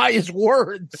hurt by his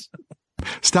words.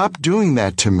 Stop doing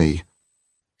that to me.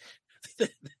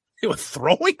 They were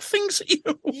throwing things at you?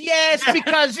 Yes,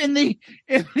 because in the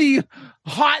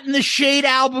Hot in the Shade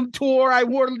album tour, I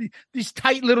wore these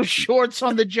tight little shorts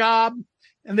on the job,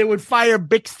 and they would fire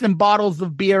Bixton bottles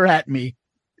of beer at me.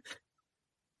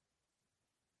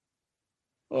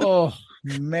 Oh,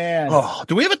 man. Oh,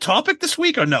 do we have a topic this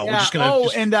week or no? Yeah. We're just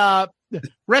gonna. And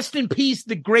rest in peace,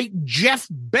 the great Jeff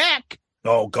Beck.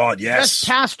 Oh God, yes. Just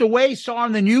passed away. Saw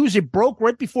on the news. It broke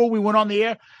right before we went on the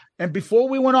air. And before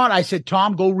we went on, I said,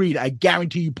 Tom, go read. I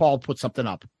guarantee you, Paul put something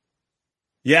up.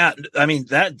 Yeah, I mean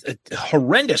that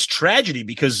horrendous tragedy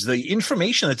because the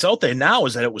information that's out there now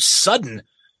is that it was sudden.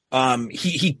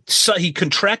 He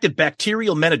contracted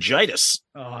bacterial meningitis.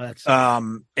 Oh, that's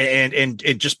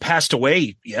and just passed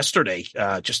away yesterday.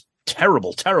 Just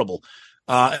terrible.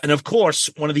 And of course,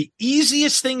 one of the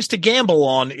easiest things to gamble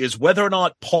on is whether or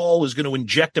not Paul is going to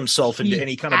inject himself into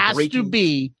any kind of breaking. Has to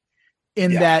be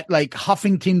in that like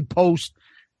Huffington Post,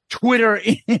 Twitter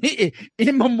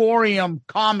in memoriam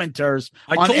commenters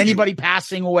on anybody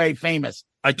passing away famous.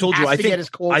 I told you, I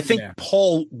think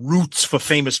Paul roots for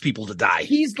famous people to die.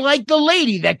 He's like the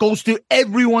lady that goes to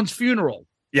everyone's funeral.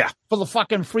 Yeah. For the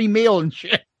fucking free meal and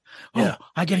shit. Yeah. Oh,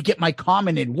 I got to get my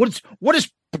comment in. What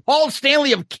does Paul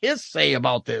Stanley of Kiss say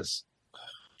about this?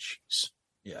 Jeez.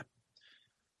 Yeah.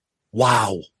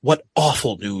 Wow. What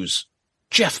awful news.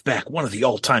 Jeff Beck, one of the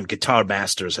all-time guitar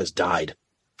masters, has died.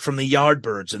 From the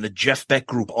Yardbirds and the Jeff Beck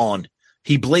Group on,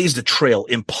 he blazed a trail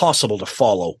impossible to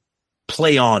follow.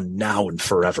 Play on now and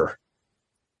forever.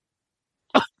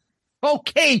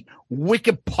 Okay,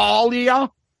 Wikipedia.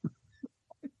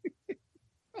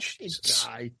 Jesus.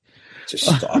 Just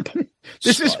stop.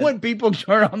 This is when people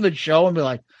turn on the show and be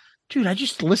like, dude, I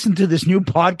just listened to this new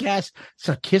podcast. It's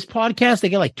a Kiss podcast. They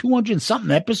got like 200 and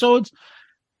something episodes.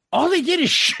 All they did is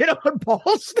shit on Paul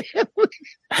Stanley.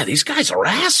 Ah, these guys are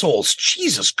assholes.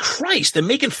 Jesus Christ. They're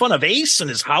making fun of Ace and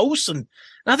his house. And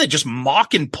now they're just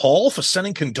mocking Paul for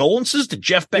sending condolences to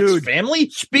Jeff Beck's family.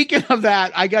 Speaking of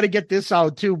that, I got to get this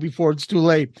out too before it's too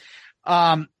late.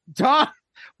 Tom,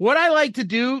 what I like to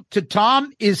do to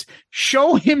Tom is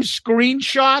show him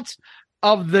screenshots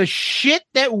of the shit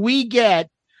that we get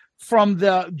from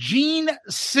the Gene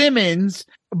Simmons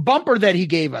bumper that he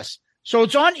gave us. So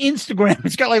it's on Instagram.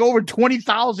 It's got like over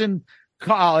 20,000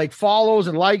 like follows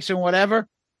and likes and whatever.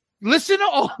 Listen to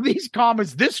all these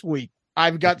comments this week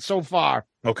I've got so far.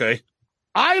 Okay.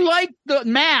 I like the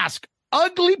mask.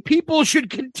 Ugly people should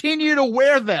continue to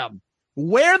wear them.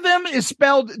 Wear them is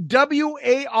spelled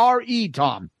W-A-R-E,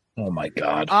 Tom. Oh, my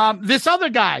God. This other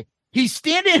guy, he's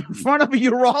standing in front of a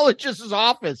urologist's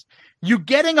office. You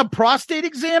getting a prostate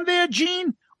exam there,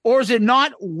 Gene? Or is it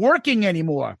not working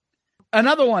anymore?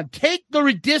 Another one, take the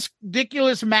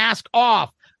ridiculous mask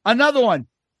off. Another one,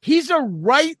 he's a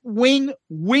right-wing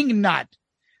wingnut.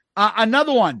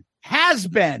 Another one, has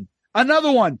been.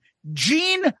 Another one,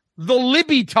 Gene the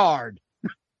Libbytard.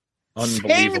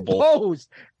 Unbelievable. Same post.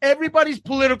 Everybody's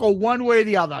political one way or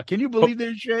the other. Can you believe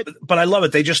this shit? But I love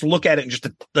it. They just look at it and just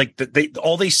like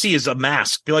all they see is a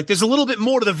mask. They're like, there's a little bit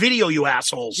more to the video, you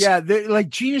assholes. Yeah, like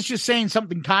Gene is just saying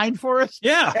something kind for us.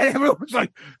 Yeah. And everyone's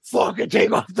like, fucking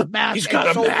take off the mask. He's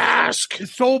got a mask.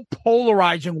 It's so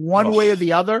polarizing one way or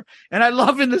the other. And I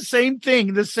love in the same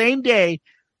thing, the same day,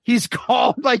 he's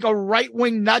called like a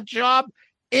right-wing nut job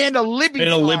and a Libby. In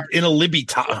a Libby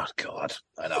top. Oh, God.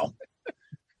 I know.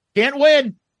 Can't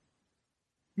win.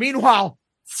 Meanwhile,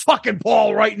 fucking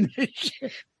Paul writing this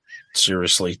shit.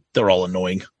 Seriously, they're all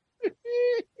annoying.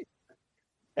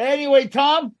 Anyway,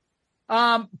 Tom,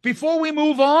 before we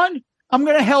move on, I'm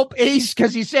going to help Ace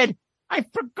because he said, I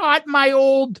forgot my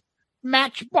old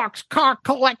Matchbox car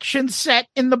collection set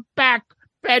in the back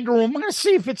bedroom. I'm going to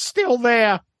see if it's still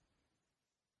there.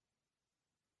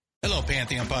 Hello,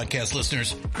 Pantheon Podcast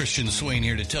listeners. Christian Swain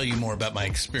here to tell you more about my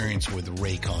experience with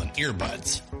Raycon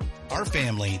earbuds. Our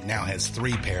family now has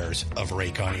 3 pairs of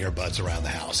Raycon earbuds around the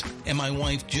house, and my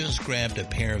wife just grabbed a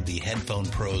pair of the Headphone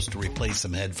Pros to replace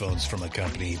some headphones from a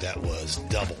company that was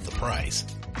double the price.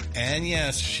 And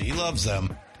yes, she loves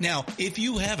them. Now, if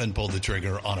you haven't pulled the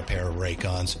trigger on a pair of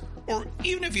Raycons, or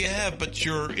even if you have, but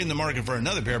you're in the market for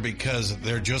another pair because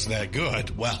they're just that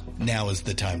good, well, now is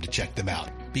the time to check them out,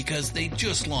 because they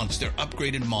just launched their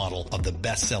upgraded model of the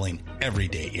best-selling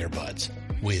everyday earbuds.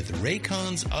 With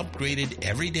Raycon's upgraded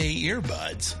everyday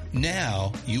earbuds,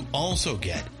 now you also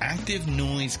get active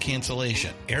noise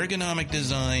cancellation, ergonomic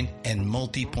design, and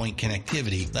multi-point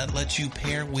connectivity that lets you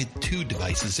pair with 2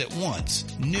 devices at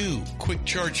once. New quick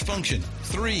charge function,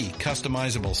 3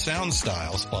 customizable sound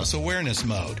styles, plus awareness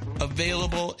mode.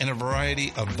 Available in a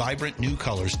variety of vibrant new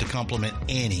colors to complement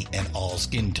any and all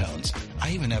skin tones.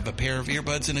 I even have a pair of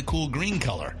earbuds in a cool green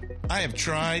color. I have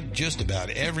tried just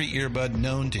about every earbud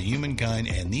known to humankind,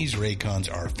 and these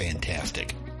Raycons are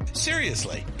fantastic.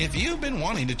 Seriously, if you've been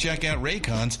wanting to check out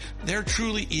Raycons, there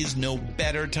truly is no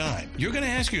better time. You're going to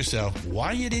ask yourself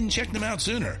why you didn't check them out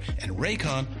sooner, and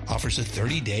Raycon offers a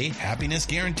 30-day happiness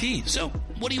guarantee. So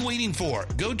what are you waiting for?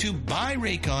 Go to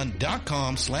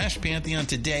buyraycon.com/Pantheon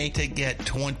today to get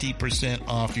 20%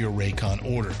 off your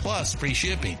Raycon order, plus free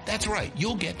shipping. That's right,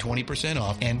 you'll get 20%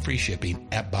 off and free shipping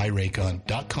at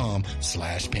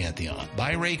buyraycon.com/Pantheon.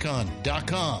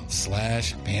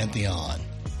 buyraycon.com/Pantheon.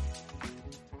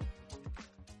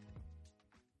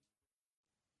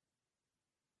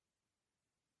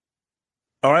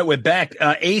 All right, we're back.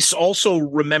 Ace also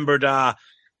remembered, I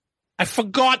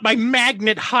forgot my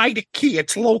magnet hide key.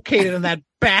 It's located in that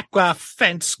back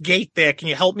fence gate there. Can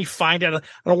you help me find it? I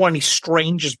don't want any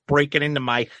strangers breaking into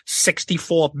my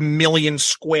 64 million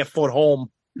square foot home.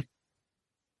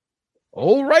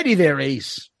 All righty there,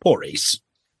 Ace. Poor Ace.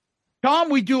 Tom,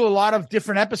 we do a lot of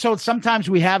different episodes. Sometimes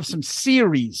we have some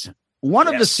series. One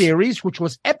of the series, which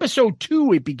was episode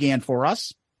 2, it began for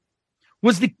us,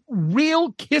 was the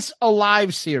Real Kiss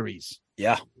Alive series.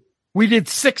 Yeah. We did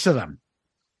 6 of them.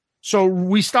 So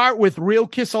we start with Real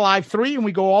Kiss Alive 3 and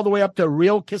we go all the way up to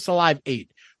Real Kiss Alive 8.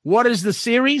 What is the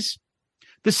series?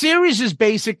 The series is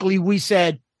basically, we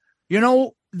said,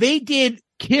 they did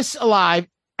Kiss Alive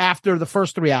after the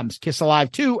first 3 albums, Kiss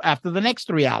Alive 2 after the next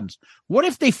 3 albums. What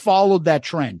if they followed that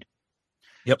trend?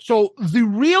 Yep. So the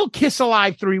Real Kiss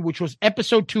Alive 3, which was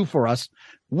episode 2 for us,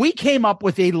 we came up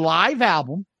with a live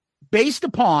album based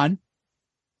upon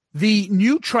the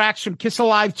new tracks from Kiss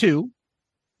Alive 2,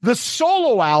 the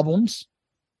solo albums,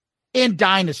 and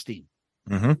Dynasty.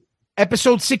 Mm-hmm.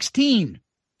 Episode 16,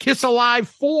 Kiss Alive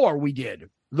 4, we did.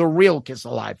 The Real Kiss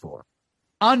Alive 4.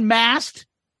 Unmasked,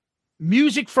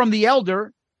 Music from the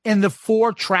Elder, and the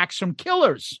 4 tracks from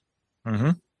Killers. Mm-hmm.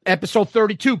 Episode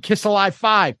 32, Kiss Alive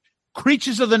 5,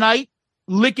 Creatures of the Night,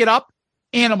 Lick It Up,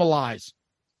 Animalize.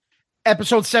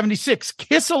 Episode 76,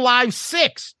 Kiss Alive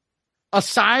 6,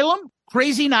 Asylum,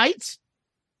 Crazy Nights,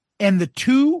 and the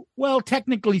 2, well,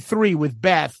 technically 3 with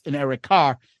Beth and Eric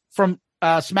Carr from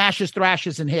Smashes,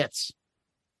 Thrashes, and Hits.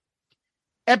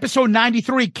 Episode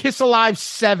 93, Kiss Alive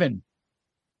 7,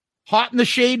 Hot in the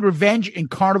Shade, Revenge, and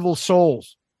Carnival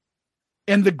Souls.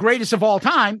 And the greatest of all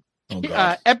time,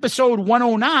 episode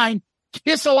 109,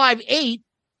 Kiss Alive 8,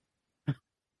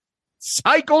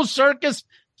 Psycho Circus,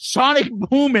 Sonic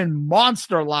Boom, and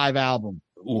Monster live album.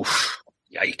 Oof.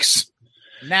 Yikes.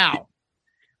 Now,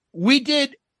 we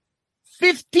did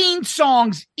 15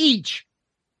 songs each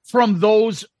from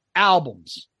those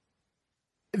albums.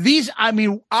 These, I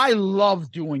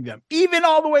love doing them, even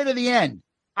all the way to the end.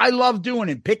 I love doing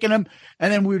it, picking them,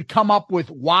 and then we would come up with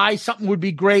why something would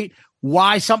be great,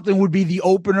 why something would be the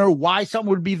opener, why something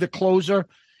would be the closer.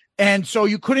 And so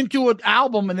you couldn't do an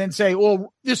album and then say,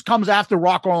 well, this comes after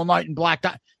Rock and Roll Night and Black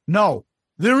Diamond. No,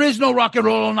 there is no Rock and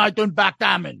Roll Night and Black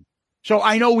Diamond. So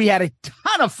I know we had a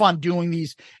ton of fun doing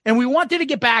these, and we wanted to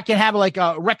get back and have like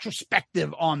a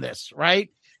retrospective on this,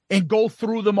 right? And go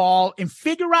through them all and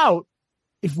figure out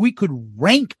if we could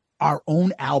rank our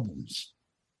own albums.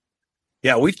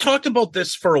 Yeah, we've talked about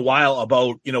this for a while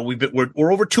about,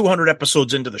 we're over 200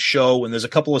 episodes into the show, and there's a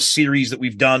couple of series that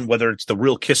we've done, whether it's the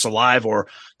Real Kiss Alive or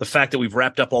the fact that we've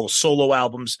wrapped up all the solo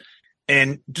albums,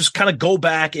 and just kind of go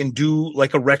back and do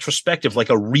like a retrospective, like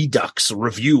a redux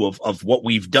review of what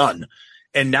we've done.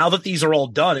 And now that these are all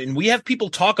done, and we have people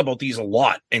talk about these a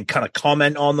lot and kind of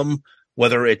comment on them,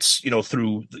 whether it's,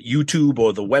 through YouTube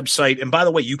or the website. And by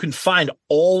the way, you can find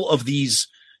all of these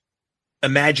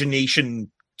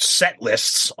Imagination set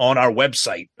lists on our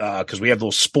website because we have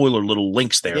those spoiler little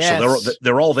links there. Yes. So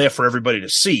they're all there for everybody to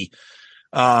see.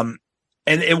 And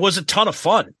it was a ton of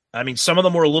fun. Some of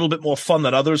them were a little bit more fun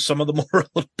than others. Some of them were a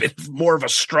little bit more of a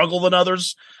struggle than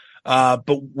others.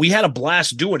 But we had a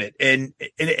blast doing it. And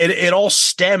it all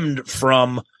stemmed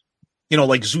from,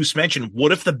 like Zeus mentioned,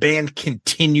 what if the band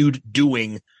continued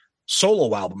doing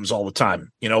solo albums all the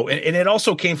time? And it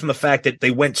also came from the fact that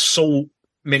they went so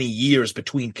many years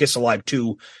between Kiss Alive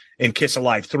 2 and Kiss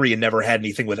Alive 3 and never had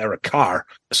anything with Eric Carr.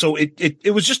 So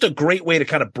it was just a great way to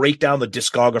kind of break down the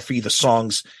discography, the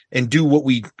songs, and do what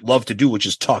we love to do, which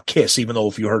is talk Kiss, even though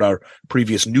if you heard our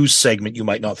previous news segment, you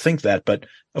might not think that. But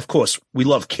of course, we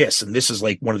love Kiss, and this is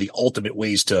like one of the ultimate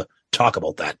ways to talk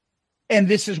about that. And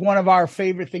this is one of our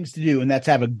favorite things to do, and that's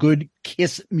have a good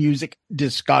Kiss music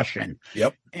discussion.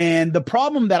 Yep. And the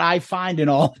problem that I find in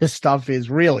all this stuff is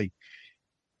really,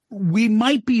 we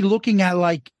might be looking at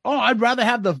like, oh, I'd rather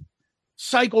have the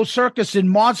Psycho Circus and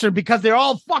Monster because they're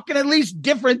all fucking at least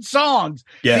different songs.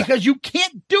 Yeah. Because you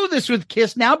can't do this with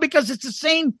Kiss now because it's the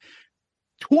same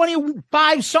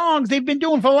 25 songs they've been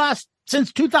doing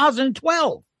since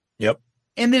 2012. Yep.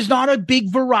 and there's not a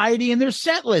big variety in their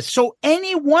set list. So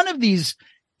any one of these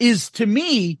is, to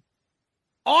me,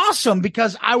 awesome,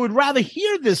 because I would rather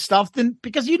hear this stuff than,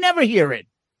 because you never hear it.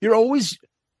 You're always,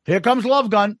 here comes Love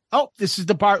Gun. Oh, this is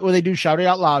the part where they do Shout It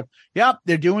Out Loud. Yep,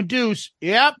 they're doing Deuce.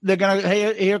 Yep, they're going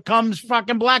to, here comes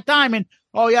fucking Black Diamond.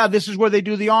 Oh, yeah, this is where they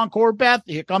do the encore, Beth.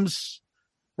 Here comes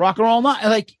Rock and Roll Night.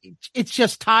 Like, it's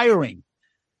just tiring.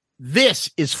 This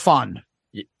is fun.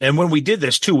 And when we did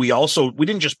this too, we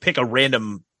didn't just pick a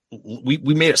random. We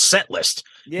made a set list.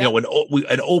 Yeah. You know,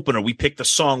 an opener. We picked the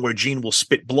song where Gene will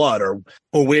spit blood, or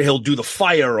where he'll do the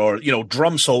fire, or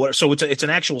drum solo. So it's an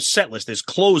actual set list. There's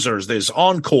closers, there's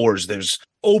encores, there's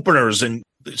openers, and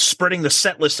spreading the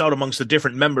set list out amongst the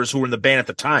different members who were in the band at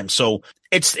the time. So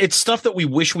it's stuff that we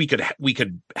wish we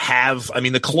could have. I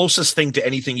mean, the closest thing to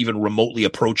anything even remotely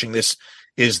approaching this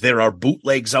is there are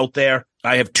bootlegs out there.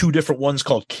 I have two different ones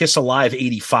called Kiss Alive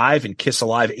 85 and Kiss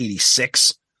Alive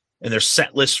 86. And they're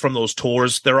set lists from those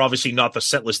tours. They're obviously not the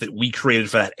set list that we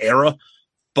created for that era,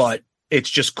 but it's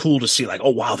just cool to see, like,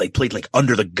 oh, wow, they played like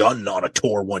Under the Gun on a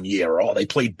tour one year. Or they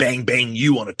played Bang Bang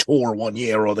You on a tour one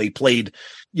year. Or they played,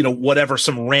 whatever,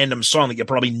 some random song that you're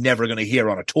probably never going to hear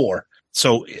on a tour.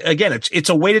 So again, it's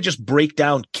a way to just break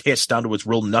down Kiss down to its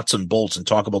real nuts and bolts and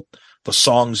talk about the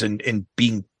songs and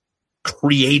being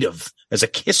creative as a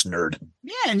Kiss nerd.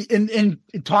 Yeah, and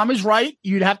Tom is right.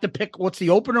 You'd have to pick what's the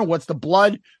opener, what's the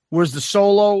blood, where's the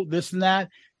solo, this and that.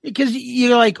 Because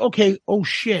you're like, okay, oh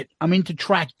shit, I'm into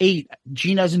track 8.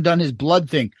 Gene hasn't done his blood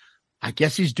thing. I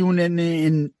guess he's doing it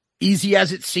in Easy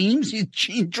As It Seems.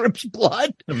 Gene drips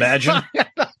blood. Imagine.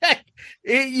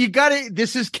 You got it.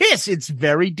 This is Kiss. It's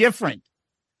very different.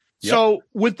 Yep. So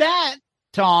with that,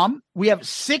 Tom, we have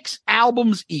 6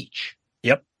 albums each.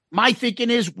 Yep. My thinking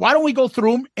is, why don't we go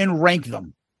through them and rank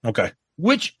them? Okay.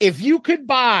 Which, if you could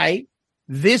buy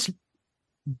this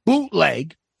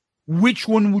bootleg, which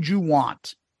one would you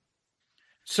want?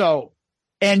 So,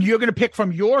 and you're going to pick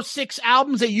from your 6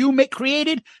 albums that you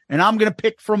created, and I'm going to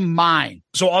pick from mine.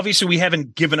 So obviously we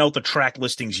haven't given out the track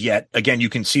listings yet. Again, you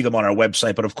can see them on our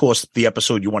website, but of course the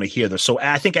episode you want to hear this. So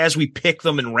I think as we pick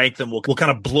them and rank them, we'll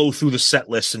kind of blow through the set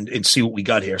list and see what we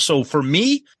got here. So for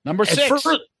me, number 6.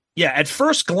 At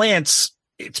first glance,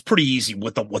 it's pretty easy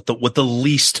what the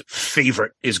least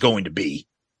favorite is going to be.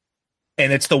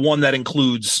 And it's the one that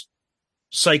includes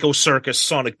Psycho Circus,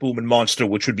 Sonic Boom, and Monster,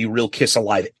 which would be Real Kiss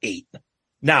Alive 8.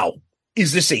 Now,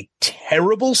 is this a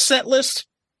terrible set list?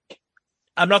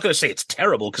 I'm not going to say it's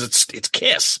terrible because it's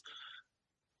Kiss.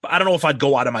 But I don't know if I'd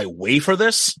go out of my way for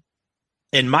this.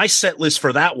 And my set list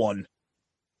for that one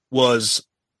was,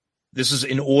 this is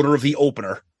in order of the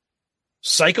opener: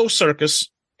 Psycho Circus,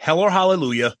 Hell or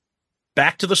Hallelujah,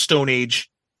 Back to the Stone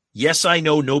Age, Yes, I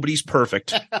Know Nobody's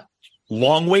Perfect,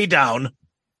 Long Way Down,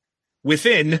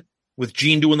 Within, with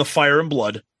Gene doing the fire and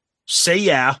blood, Say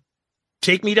Yeah,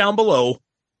 Take Me Down Below,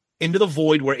 Into the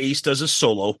Void where Ace does his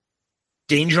solo,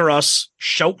 Danger Us,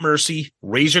 Shout Mercy,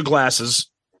 Raise Your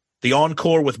Glasses, the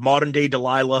encore with Modern Day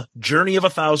Delilah, Journey of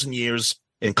 1,000 Years,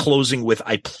 and closing with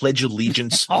I Pledge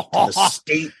Allegiance to the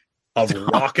State of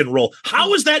Rock and Roll.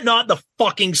 How is that not the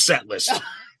fucking set list?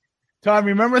 Tom,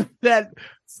 remember that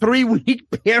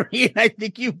 3-week period? I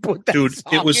think you put that. Dude,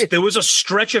 song there was a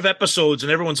stretch of episodes,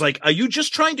 and everyone's like, "Are you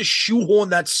just trying to shoehorn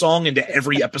that song into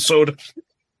every episode?"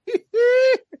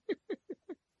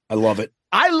 I love it.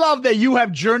 I love that you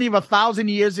have Journey of 1,000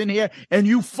 Years in here, and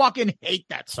you fucking hate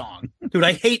that song. Dude,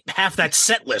 I hate half that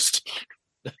set list.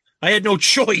 I had no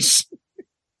choice.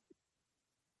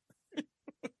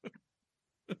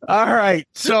 All right.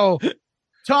 So,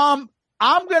 Tom,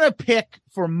 I'm going to pick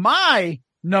for my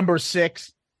number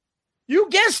 6. You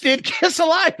guessed it. Kiss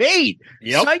Alive 8.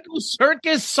 Yep. Psycho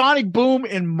Circus, Sonic Boom,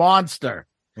 and Monster.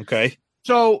 Okay.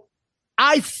 So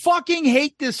I fucking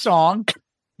hate this song.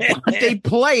 But they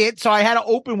play it. So I had to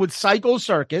open with Psycho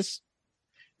Circus.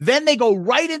 Then they go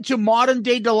right into Modern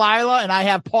Day Delilah. And I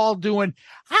have Paul doing,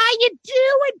 how you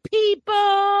doing, people?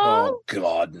 Oh,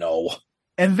 God, no.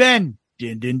 And then,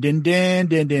 din, din, din, din,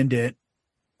 din, din, din.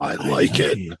 I like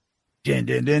it. Din,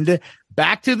 din, din, din.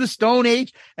 Back to the Stone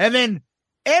Age. And then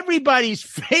everybody's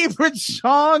favorite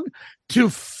song to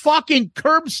fucking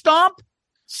curb stomp,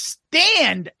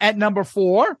 Stand at number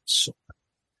 4.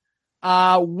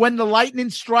 When the Lightning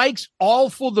Strikes, All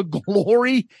for the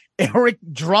Glory, Eric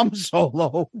drum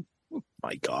solo.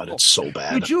 My God, it's so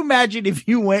bad. Could you imagine if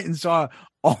you went and saw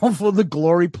All for the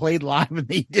Glory played live and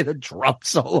they did a drum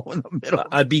solo in the middle?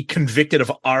 I'd be convicted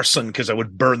of arson because I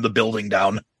would burn the building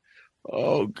down.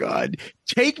 Oh, God.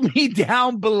 Take Me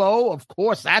Down Below. Of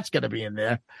course, that's going to be in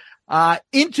there.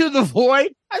 Into the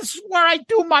Void. That's where I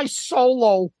do my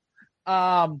solo.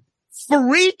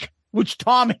 Farik, which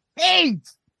Tom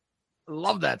hates. I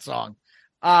love that song.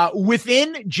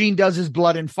 Within, Gene does his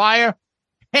Blood and Fire.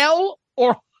 Hell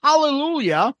or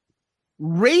Hallelujah.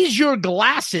 Raise Your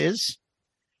Glasses.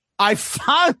 I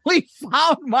finally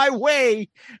found my way.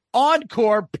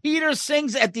 Encore. Peter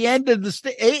sings at the end of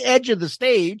the edge of the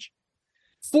stage.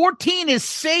 14 is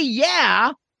Say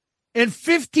Yeah. And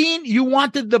 15, You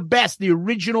Wanted the Best. The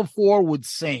original 4 would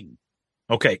sing.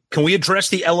 Okay, can we address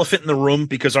the elephant in the room?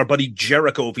 Because our buddy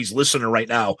Jericho, if he's listening right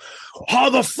now, how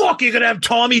the fuck are you going to have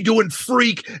Tommy doing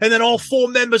Freak and then all 4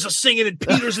 members are singing and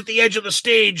Peter's at the edge of the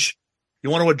stage? You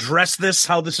want to address this,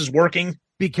 how this is working?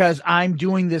 Because I'm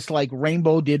doing this like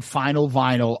Rainbow did Final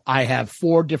Vinyl. I have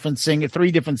 3 different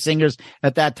singers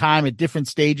at that time at different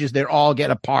stages. They're all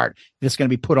get apart. It's going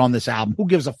to be put on this album. Who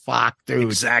gives a fuck, dude?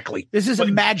 Exactly. This is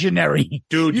imaginary.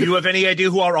 Dude, do you have any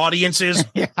idea who our audience is?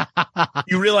 Yeah.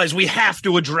 You realize we have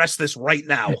to address this right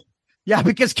now. Yeah,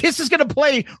 because Kiss is going to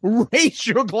play Raise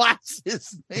Your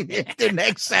Glasses in the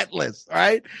next set list,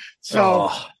 right? So,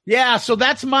 yeah, so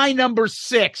that's my number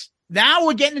 6. Now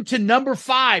we're getting into number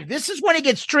 5. This is when it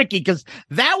gets tricky because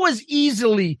that was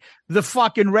easily the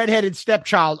fucking redheaded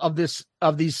stepchild of these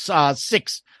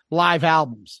 6 live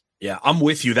albums. Yeah, I'm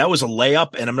with you. That was a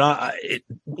layup, and I'm not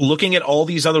looking at all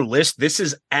these other lists. This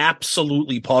is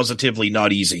absolutely, positively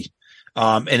not easy.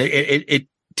 And it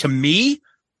to me,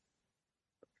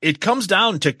 it comes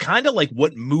down to kind of like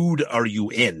what mood are you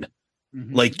in?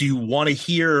 Mm-hmm. Like, do you want to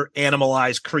hear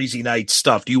Animalized Crazy Nights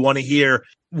stuff? Do you want to hear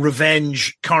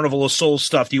Revenge, Carnival of Souls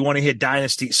stuff? Do you want to hit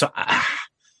Dynasty? So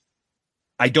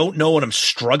I don't know, and I'm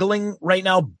struggling right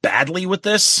now badly with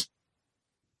this.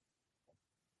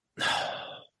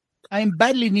 I am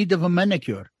badly in need of a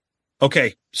manicure.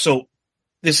 Okay, so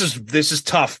this is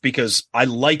tough because I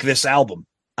like this album.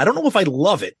 I don't know if I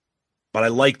love it, but I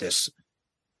like this.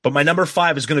 But my number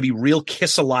 5 is going to be Real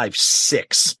Kiss Alive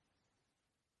 6.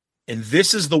 And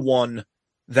this is the one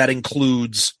that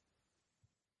includes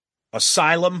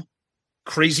Asylum,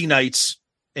 Crazy Nights,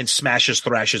 and Smashes,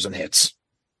 Thrashes, and Hits.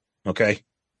 Okay?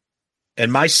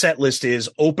 And my set list is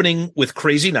opening with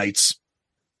Crazy Nights,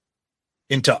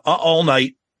 into All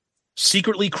Night,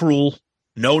 Secretly Cruel,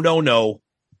 No, No, No,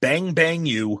 Bang, Bang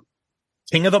You,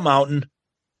 King of the Mountain,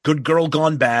 Good Girl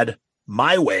Gone Bad,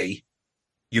 My Way,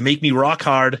 You Make Me Rock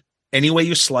Hard, Any Way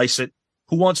You Slice It,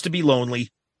 Who Wants to Be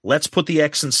Lonely, Let's Put the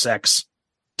X in Sex,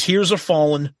 Tears Are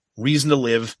Fallen, Reason to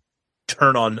Live,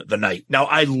 Turn on the Night. Now,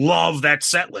 I love that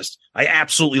set list. I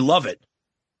absolutely love it.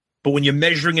 But when you're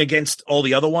measuring against all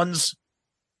the other ones,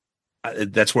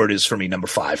 that's where it is for me, number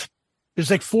 5.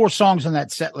 There's like 4 songs on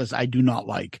that set list I do not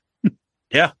like.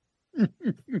 Yeah.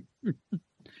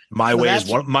 My Way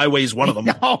is one of them.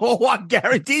 No, I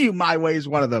guarantee you My Way is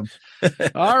one of them.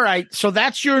 All right. So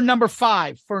that's your number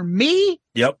 5. For me.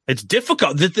 Yep. It's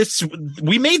difficult.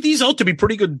 We made these out to be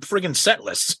pretty good friggin' set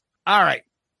lists. All right.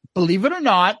 Believe it or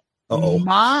not,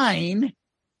 mine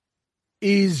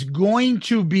is going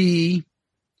to be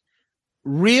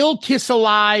Real Kiss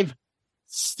Alive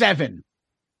 7.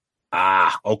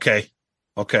 Ah, okay.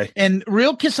 Okay. And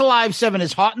Real Kiss Alive 7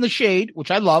 is Hot in the Shade,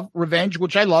 which I love. Revenge,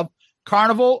 which I love.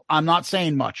 Carnival, I'm not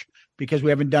saying much because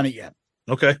we haven't done it yet.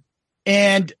 Okay.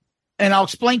 And I'll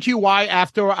explain to you why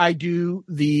after I do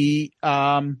the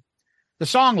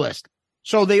song list.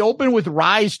 So they open with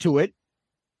Rise to It,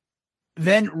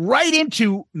 then right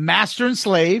into Master and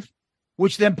Slave,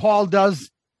 which then Paul does,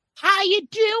 How You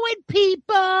Doing,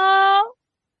 People?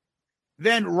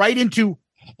 Then right into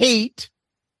Hate,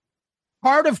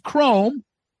 Heart of Chrome,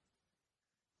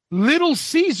 Little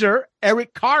Caesar,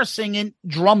 Eric Carr singing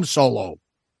drum solo.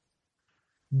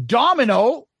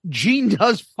 Domino, Gene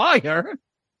does Fire.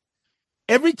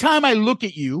 Every Time I Look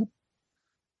at You.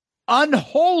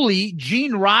 Unholy,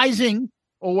 Gene Rising,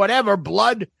 or whatever,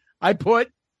 Blood I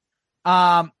put.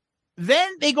 Then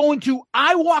they go into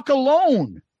I Walk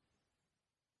Alone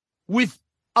with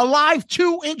a live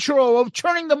 2 intro of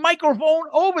turning the microphone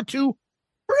over to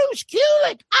Bruce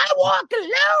Kulick. I Walk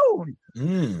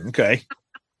Alone. Okay.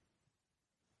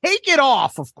 Take It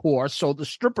Off, of course, so the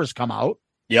strippers come out.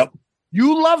 Yep.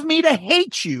 You Love Me to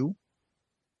Hate You.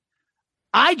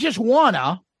 I Just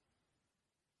Wanna.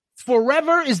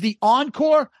 Forever is the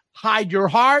encore. Hide Your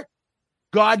Heart.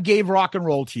 God Gave Rock and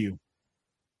Roll to You.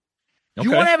 Okay.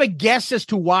 You want to have a guess as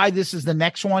to why this is the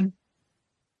next one?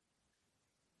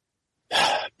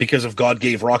 Because of God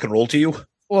Gave Rock and Roll to You?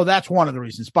 Well, that's one of the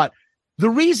reasons. But the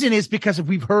reason is because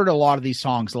we've heard a lot of these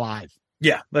songs live.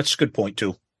 Yeah, that's a good point,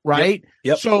 too. Right?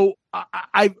 Yep. So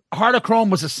Heart of Chrome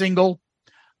was a single.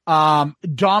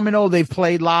 Domino, they've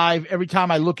played live. Every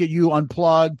Time I Look at You,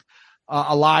 Unplugged.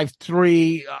 Alive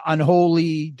 3,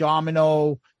 Unholy,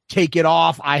 Domino, Take It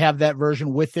Off. I have that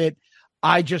version with it.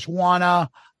 I Just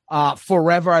Wanna,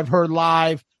 Forever, I've heard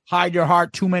live. Hide Your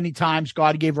Heart too many times.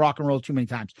 God Gave Rock and Roll too many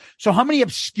times. So how many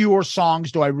obscure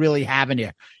songs do I really have in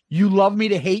here? You Love Me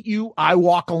to Hate You, I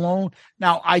Walk Alone.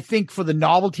 Now, I think for the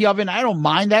novelty of it, I don't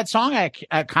mind that song. I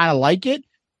kind of like it.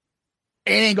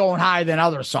 It ain't going higher than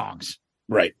other songs.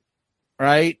 Right.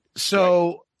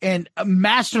 So, and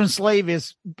Master and Slave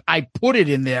is, I put it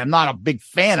in there. I'm not a big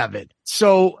fan of it.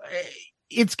 So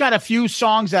it's got a few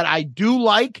songs that I do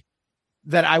like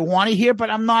that I want to hear, but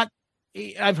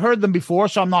I've heard them before,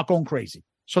 so I'm not going crazy.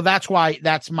 So that's why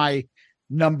that's my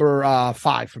number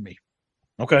 5 for me.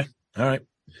 Okay. All right.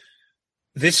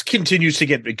 This continues to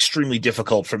get extremely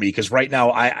difficult for me because right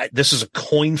now I this is a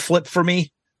coin flip for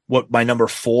me, what my number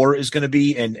 4 is going to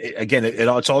be. And again,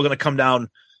 it's all going to come down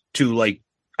to like,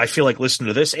 I feel like listen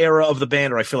to this era of the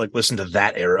band, or I feel like listen to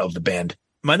that era of the band.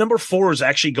 My number 4 is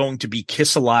actually going to be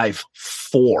Kiss Alive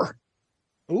 4.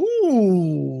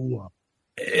 Ooh.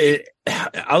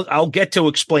 I'll get to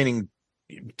explaining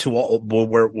to all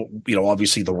where,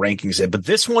 obviously the rankings in, but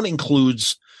this one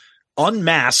includes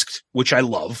Unmasked, which I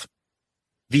love,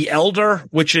 The Elder,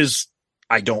 which is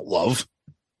I don't love,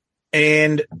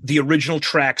 and the original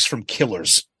tracks from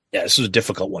Killers. Yeah, this is a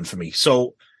difficult one for me.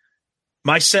 So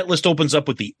my set list opens up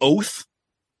with The Oath,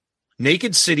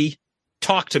 Naked City,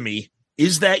 Talk to Me,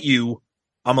 Is That You,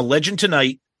 I'm a Legend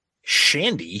Tonight,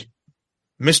 Shandy,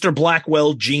 Mr.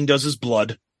 Blackwell, Gene Does His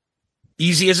Blood,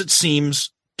 Easy as It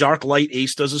Seems, Dark Light,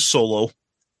 Ace Does His Solo,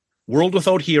 World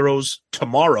Without Heroes,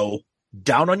 Tomorrow,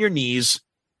 Down on Your Knees,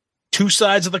 Two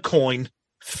Sides of the Coin,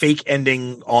 Fake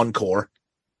Ending Encore,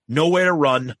 Nowhere to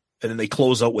Run, and then they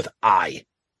close out with I.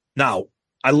 Now,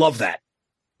 I love that,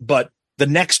 but the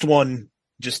next one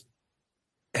just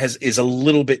is a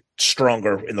little bit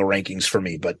stronger in the rankings for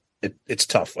me, but it's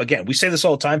tough. Again, we say this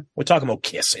all the time. We're talking about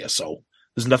Kiss here, so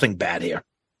there's nothing bad here.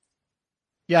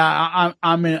 Yeah,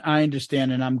 I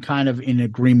understand, and I'm kind of in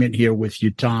agreement here with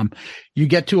you, Tom. You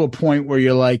get to a point where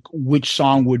you're like, which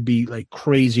song would be like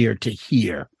crazier to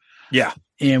hear? Yeah.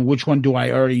 And which one do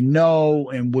I already know?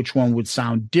 And which one would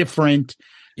sound different?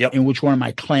 Yep. And which one am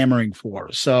I clamoring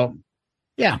for? So,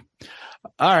 yeah.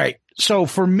 All right. So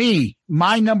for me,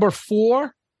 my number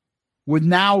 4 would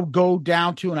now go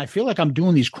down to, and I feel like I'm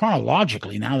doing these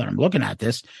chronologically now that I'm looking at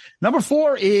this. Number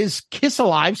 4 is Kiss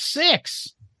Alive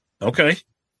 6. Okay.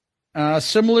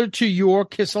 Similar to your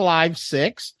Kiss Alive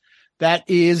 6,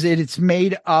 it's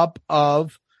made up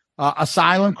of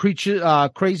Asylum,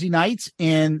 Crazy Nights,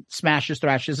 and Smashes,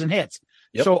 Thrashes, and Hits.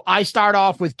 Yep. So I start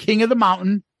off with King of the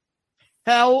Mountain,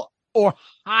 Hell or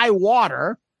High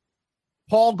Water.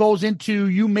 Paul goes into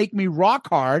You Make Me Rock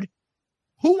Hard,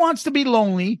 Who Wants to Be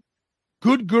Lonely,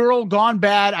 Good Girl Gone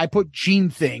Bad. I put Gene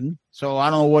Thing, so I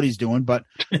don't know what he's doing, but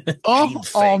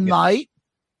All Night,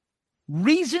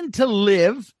 Reason to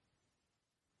Live,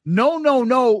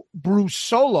 No, Bruce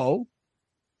Solo,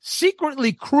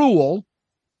 Secretly Cruel,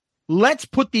 Let's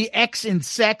Put the X in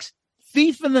Sex,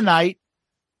 Thief in the Night,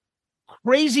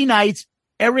 Crazy Nights,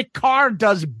 Eric Carr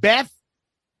Does Beth,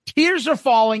 Tears Are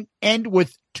Falling, end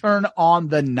with Turn on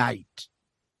the Night.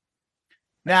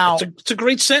 Now, it's a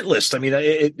great set list. I mean,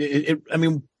 I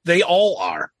mean, they all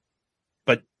are,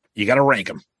 but you got to rank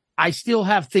them. I still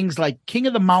have things like King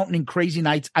of the Mountain and Crazy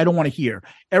Nights I don't want to hear.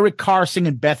 Eric Carr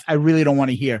singing Beth I really don't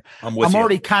want to hear. I'm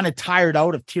already kind of tired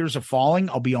out of Tears Are Falling,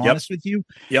 I'll be honest with you.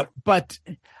 Yep. But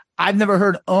I've never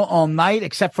heard All Night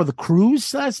except for the Cruise.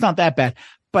 So that's not that bad.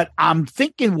 But I'm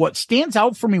thinking what stands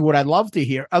out for me, what I'd love to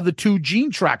hear, are the 2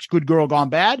 Gene tracks, Good Girl Gone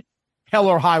Bad, Hell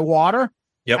or High Water.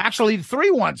 Yep. Actually, the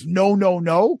 3 ones,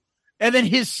 No. And then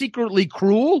his Secretly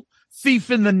Cruel, Thief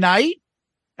in the Night.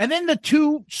 And then the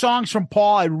 2 songs from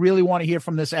Paul I really want to hear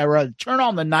from this era, Turn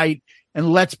on the Night and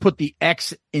Let's Put the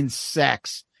X in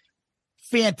Sex.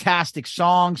 Fantastic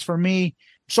songs for me.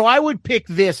 So I would pick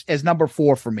this as number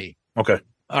 4 for me. Okay.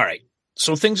 All right.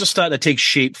 So things are starting to take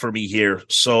shape for me here.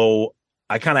 So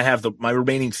I kind of have my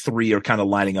remaining 3 are kind of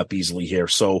lining up easily here.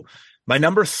 So my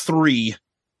number 3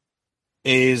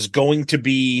 is going to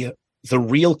be The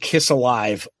Real Kiss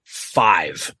Alive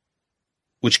 5,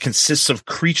 which consists of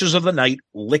Creatures of the Night,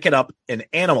 Lick It Up, and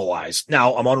Animalize.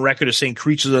 Now, I'm on record as saying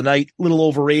Creatures of the Night, a little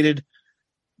overrated,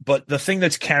 but the thing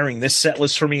that's carrying this set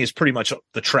list for me is pretty much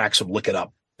the tracks of Lick It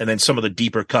Up, and then some of the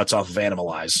deeper cuts off of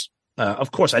Animalize.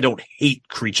 Of course, I don't hate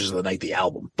Creatures of the Night, the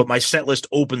album, but my set list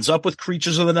opens up with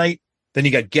Creatures of the Night. Then you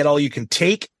got Get All You Can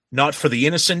Take, Not for the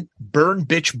Innocent, Burn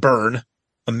Bitch Burn,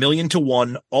 A Million to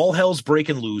One, All Hell's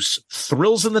Breaking Loose,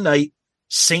 Thrills in the Night,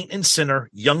 Saint and Sinner,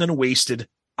 Young and Wasted,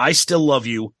 I Still Love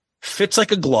You, Fits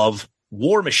Like a Glove,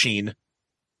 War Machine.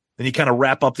 Then you kind of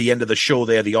wrap up the end of the show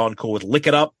there, the encore with Lick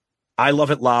It Up, I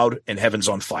Love It Loud, and Heaven's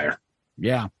on Fire.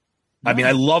 Yeah. I mean,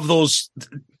 I love those.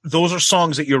 Those are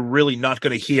songs that you're really not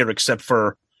going to hear except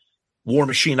for War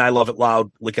Machine, I Love It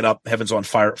Loud, Lick It Up, Heaven's on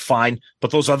Fire, fine.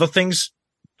 But those other things,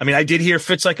 I mean, I did hear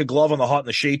Fits Like a Glove on the Hot and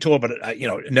the Shade tour, but I,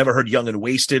 never heard Young and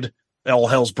Wasted, All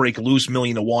Hell's Break Loose,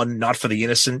 Million to One, Not for the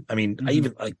Innocent. I mean, I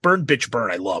even like Burn Bitch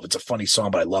Burn, I love. It's a funny song,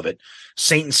 but I love it.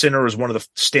 Saint and Sinner is one of the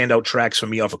standout tracks for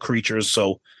me off of Creatures,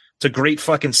 so it's a great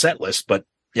fucking set list. But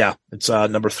yeah, it's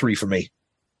number 3 for me.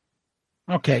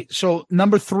 Okay, so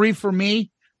number 3 for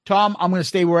me, Tom, I'm going to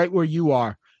stay right where you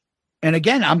are. And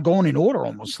again, I'm going in order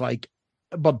almost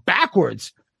but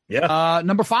backwards. Yeah.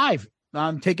 Number 5,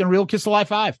 I'm taking Real Kiss Alive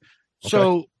 5. Okay.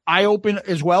 So I open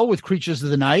as well with Creatures of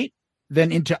the Night,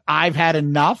 then into I've Had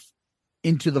Enough,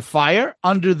 Into the Fire,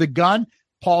 Under the Gun,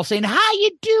 Paul saying, how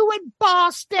you doing,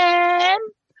 Boston?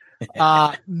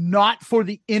 Not for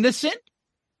the Innocent,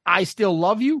 I Still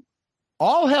Love You,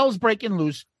 All Hell's Breaking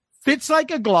Loose, Fits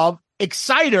Like a Glove,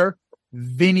 Exciter,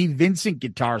 Vinnie Vincent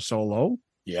guitar solo.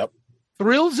 Yep.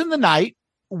 Thrills in the Night,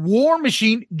 War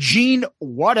Machine, Gene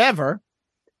Whatever,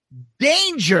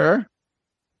 Danger,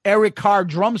 Eric Carr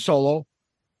drum solo,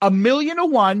 A Million to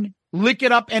One, Lick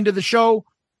It Up, End of the Show,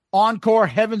 Encore,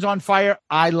 Heaven's on Fire,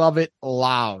 I Love It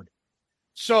Loud.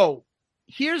 So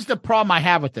here's the problem I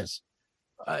have with this.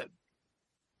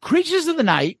 Creatures of the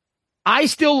Night, I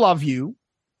Still Love You,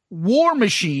 War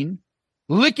Machine,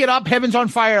 Lick It Up, Heaven's on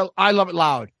Fire, I Love It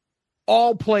Loud.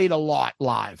 All played a lot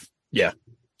live. Yeah.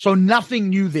 So nothing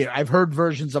new there. I've heard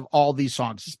versions of all these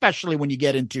songs, especially when you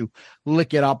get into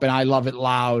Lick It Up and I Love It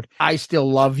Loud, I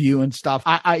Still Love You and stuff.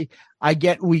 I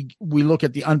get we look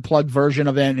at the unplugged version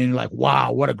of it and you're like,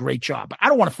 wow, what a great job. But I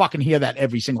don't want to fucking hear that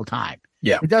every single time.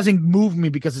 Yeah. It doesn't move me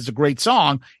because it's a great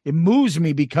song. It moves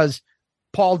me because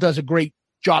Paul does a great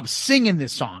job singing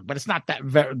this song, but it's not that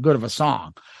very good of a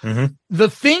song. Mm-hmm.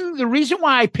 The reason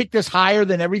why I picked this higher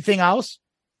than everything else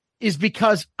is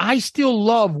because I still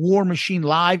love War Machine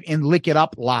live and Lick It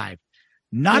Up live.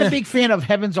 Not a big fan of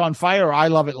Heaven's on Fire or I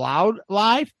Love It Loud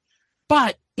live.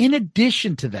 But in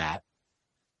addition to that,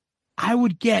 I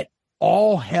would get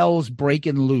All Hell's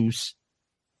Breaking Loose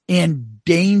and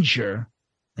Danger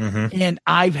and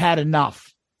I've Had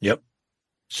Enough. Yep.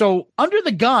 So Under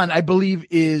the Gun, I believe,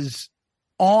 is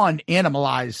on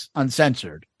Animalize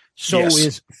Uncensored. So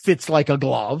is Fits Like a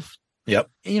Glove.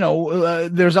 Yep.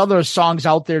 There's other songs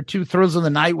out there too. Thrills of the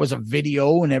Night was a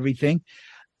video and everything.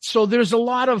 So there's a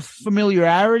lot of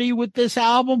familiarity with this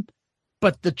album,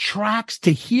 but the tracks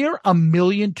to hear A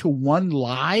Million to One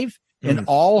live and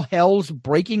All Hell's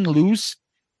Breaking Loose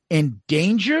and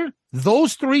Danger,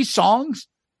 those 3 songs,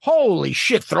 holy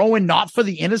shit, throwing Not for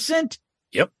the Innocent.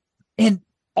 Yep. And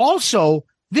also,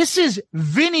 this is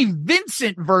Vinnie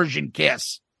Vincent version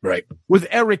Kiss. Right. With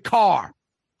Eric Carr.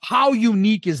 How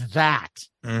unique is that?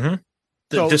 Mm-hmm.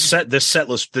 This set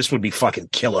list, this would be fucking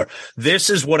killer. This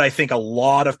is what I think a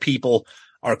lot of people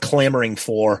are clamoring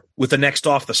for with the next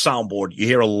off the soundboard. You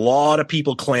hear a lot of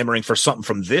people clamoring for something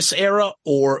from this era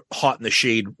or Hot in the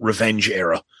Shade Revenge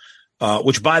era,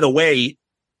 which, by the way,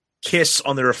 Kiss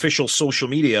on their official social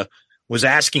media was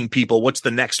asking people what's the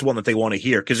next one that they want to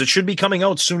hear, because it should be coming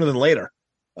out sooner than later.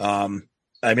 I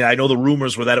mean, I know the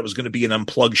rumors were that it was going to be an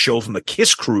unplugged show from the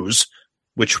Kiss Cruise,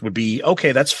 which would be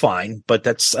okay. That's fine, but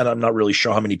I'm not really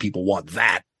sure how many people want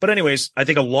that. But anyways, I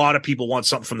think a lot of people want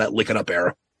something from that Lick It Up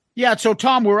era. Yeah. So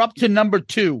Tom, we're up to number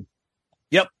 2.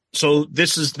 Yep. So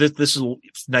this is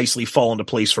nicely fall into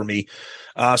place for me.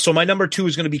 So my number 2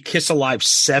 is going to be Kiss Alive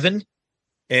 7.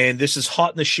 And this is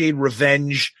Hot in the Shade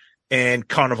Revenge and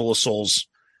Carnival of Souls.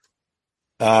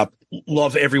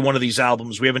 Love every one of these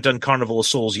albums. We haven't done Carnival of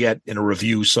Souls yet in a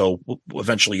review, so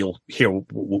eventually you'll hear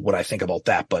what I think about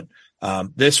that. But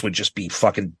this would just be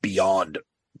fucking beyond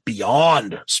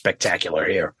spectacular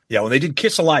here. Yeah, when they did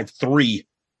Kiss Alive 3,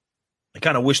 I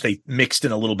kind of wish they mixed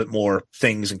in a little bit more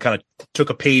things and kind of took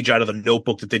a page out of the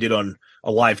notebook that they did on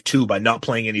Alive 2 by not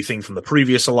playing anything from the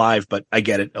previous Alive, but I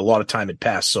get it. A lot of time had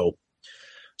passed. So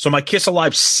my Kiss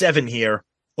Alive 7 here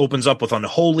opens up with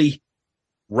Unholy,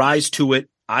 Rise to It,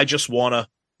 I Just Wanna,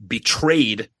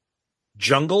 Betrayed,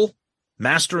 Jungle,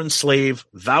 Master and Slave,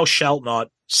 Thou Shalt Not,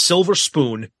 Silver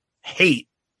Spoon, Hate,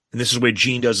 and this is where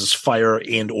Gene does his Fire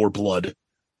and or Blood.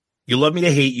 You Love Me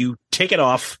to Hate You, Take It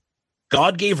Off,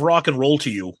 God Gave Rock and Roll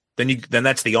to You, then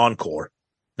that's the encore.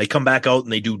 They come back out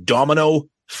and they do Domino,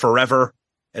 Forever,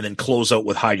 and then close out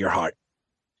with Hide Your Heart.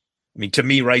 I mean, to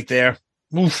me right there,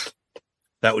 oof,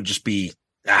 that would just be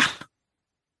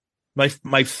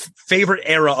my favorite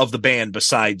era of the band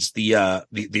besides the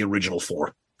original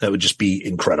 4. That would just be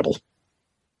incredible.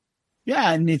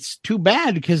 Yeah, and it's too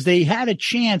bad because they had a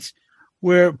chance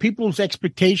where people's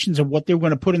expectations of what they were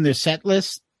going to put in their set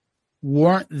list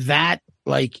weren't that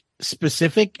like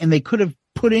specific, and they could have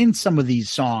put in some of these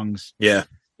songs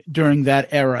during that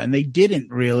era, and they didn't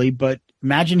really. But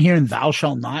imagine hearing Thou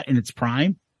Shalt Not in its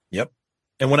prime. Yep.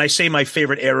 And when I say my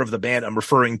favorite era of the band, I'm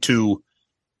referring to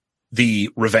the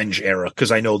Revenge era,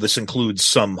 because I know this includes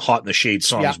some Hot in the Shade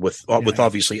songs with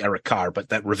obviously Eric Carr, but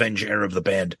that Revenge era of the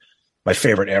band, my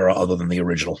favorite era other than the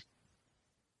original.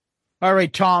 All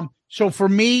right, Tom. So for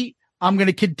me, I'm going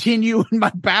to continue in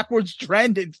my backwards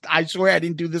trend. I swear I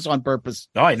didn't do this on purpose.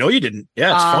 No, I know you didn't.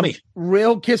 Yeah, it's funny.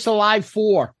 Real Kiss Alive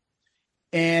 4.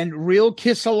 And Real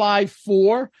Kiss Alive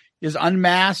 4 is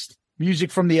Unmasked,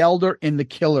 Music from the Elder, and The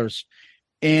Killers.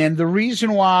 And the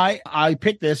reason why I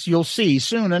picked this, you'll see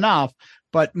soon enough.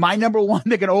 But my number one,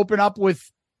 they're going to open up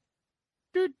with.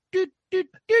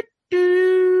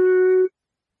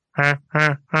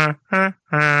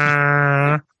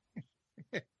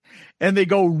 And they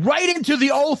go right into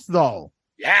the oath, though.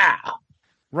 Yeah.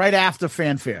 Right after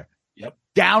Fanfare. Yep.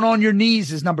 Down on Your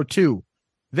Knees is number 2.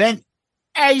 Then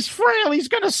Ace Frehley's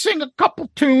going to sing a couple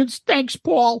tunes. Thanks,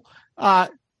 Paul.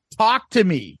 Talk to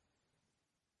Me.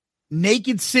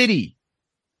 Naked City.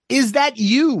 Is That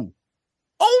You?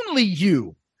 Only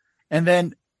You. And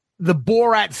then the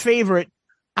Borat favorite,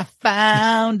 I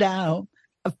found out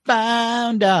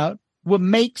what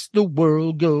makes the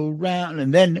world go round.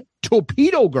 And then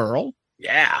Torpedo Girl.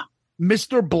 Yeah.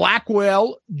 Mr.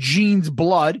 Blackwell, Gene's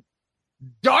Blood.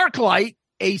 Dark Light,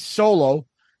 a solo.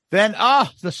 Then,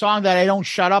 the song that I don't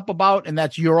shut up about, and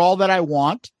that's You're All That I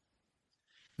Want.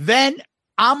 Then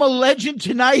I'm a Legend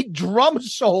Tonight drum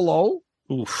solo.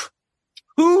 Oof.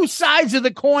 2 Sides of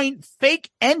the Coin,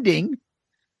 fake ending.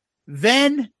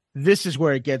 Then this is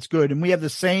where it gets good. And we have the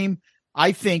same,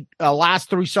 I think, last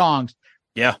 3 songs.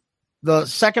 Yeah. The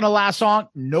second to last song,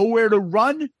 Nowhere to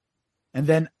Run. And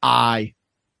then I.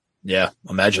 Yeah,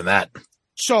 imagine that.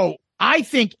 So I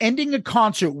think ending a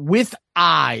concert with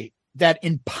I, that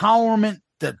empowerment,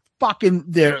 the fucking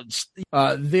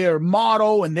their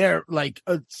motto, and their like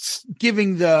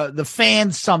giving the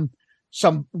fans some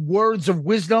words of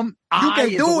wisdom. You can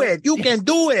do it. You can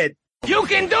do it. You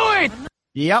can do it.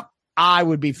 Yep. I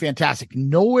would be fantastic.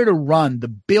 Nowhere to Run, the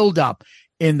build up,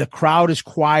 and the crowd is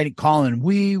quiet calling,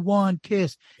 "We want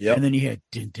Kiss." Yep. And then you hear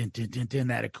din, din, din, din, din,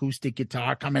 that acoustic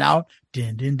guitar coming out.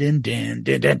 Din, din, din, din,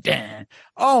 din, din, din.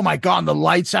 Oh my God. And the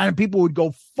lights on, and people would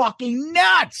go fucking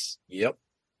nuts. Yep.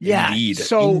 Yeah. Indeed.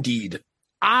 So Indeed.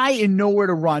 I and Nowhere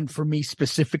to Run for me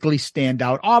specifically stand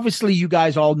out. Obviously, you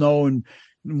guys all know and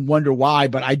wonder why,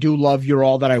 but I do love You're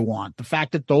All That I Want. The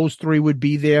fact that those 3 would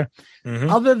be there. Mm-hmm.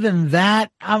 Other than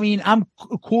that, I mean, I'm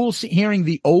cool hearing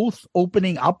The Oath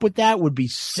opening up with that would be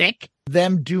sick.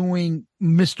 Them doing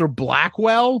Mr.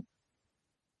 Blackwell,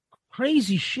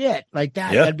 crazy shit like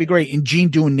that. Yep. That'd be great. And Gene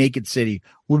doing Naked City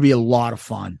would be a lot of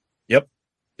fun. Yep.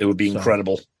 It would be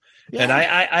incredible. Yeah. And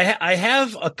I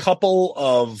have a couple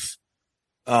of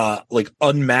like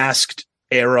Unmasked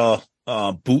era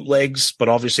bootlegs, but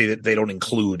obviously they don't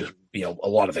include, a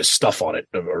lot of this stuff on it,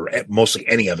 or mostly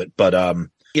any of it. But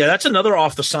yeah, that's another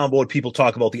off the soundboard. People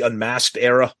talk about the Unmasked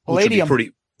era, which would be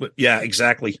pretty. Yeah,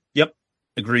 exactly. Yep.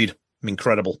 Agreed.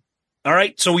 Incredible. All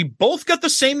right. So we both got the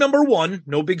same number 1.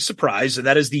 No big surprise. And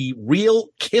that is the Real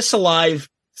Kiss Alive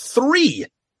 3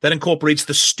 that incorporates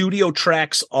the studio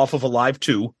tracks off of Alive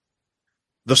 2,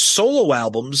 the solo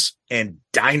albums, and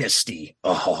Dynasty.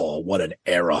 Oh, what an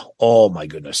era. Oh my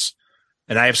goodness.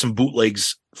 And I have some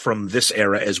bootlegs from this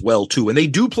era as well, too. And they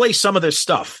do play some of this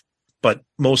stuff, but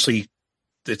mostly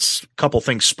it's a couple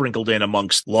things sprinkled in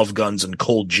amongst Love Guns and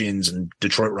Cold Gins and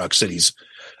Detroit Rock Cities.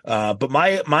 But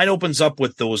mine opens up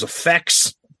with those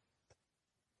effects,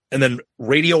 and then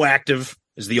Radioactive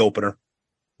is the opener.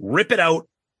 Rip It Out,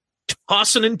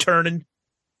 Tossin' and Turnin',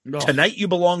 Tonight You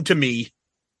Belong to Me,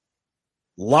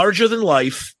 Larger Than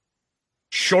Life,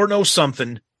 Sure Know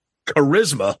Something,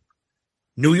 Charisma,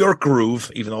 New York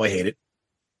Groove, even though I hate it,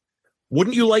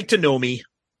 Wouldn't You Like to Know Me,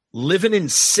 Livin' in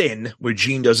Sin, where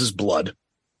Gene does his blood,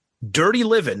 Dirty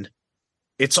Livin',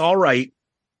 It's All Right.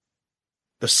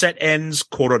 The set ends,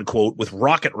 quote unquote, with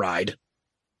Rocket Ride.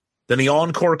 Then the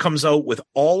encore comes out with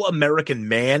All American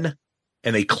Man,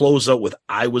 and they close out with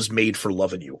I Was Made for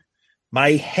Lovin' You.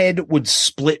 My head would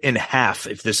split in half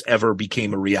if this ever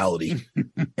became a reality.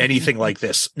 Anything like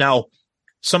this. Now,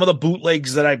 some of the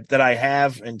bootlegs that I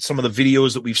have and some of the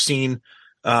videos that we've seen,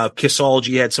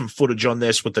 Kissology had some footage on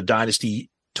this with the Dynasty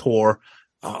tour.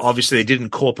 Obviously, they did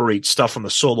incorporate stuff from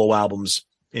the solo albums.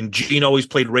 And Gene always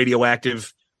played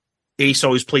Radioactive. Ace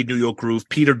always played New York Groove.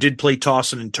 Peter did play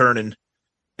Tossin' and Turnin'.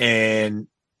 And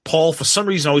Paul, for some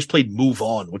reason, always played Move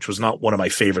On, which was not one of my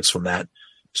favorites from that.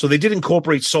 So they did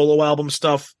incorporate solo album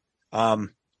stuff.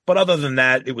 But other than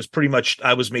that, it was pretty much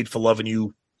I Was Made for Loving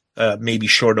You, maybe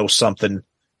Sure Know Something,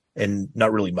 and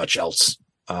not really much else.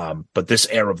 But this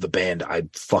era of the band, I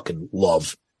fucking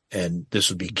love. And this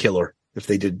would be killer if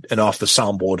they did an off the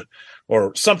soundboard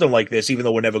or something like this, even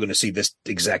though we're never going to see this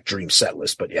exact Dream set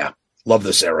list. But yeah, love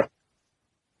this era.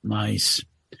 Nice.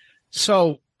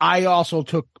 So I also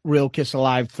took Real Kiss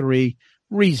Alive 3,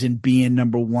 reason being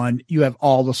number one, you have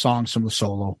all the songs from the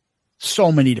solo.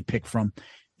 So many to pick from.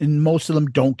 And most of them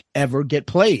don't ever get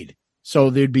played. So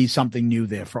there'd be something new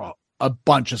there for a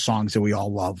bunch of songs that we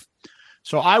all love.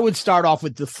 So I would start off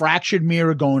with the Fractured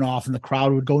Mirror going off and the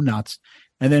crowd would go nuts.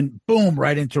 And then boom,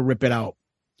 right into Rip It Out.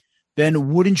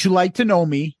 Then Wouldn't You Like to Know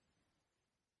Me?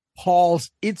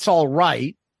 Paul's It's All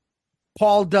Right.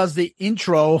 Paul does the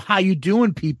intro, How You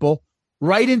Doing, People?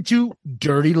 Right into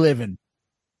Dirty Living.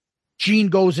 Gene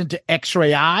goes into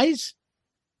X-Ray Eyes.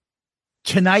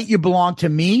 Tonight You Belong to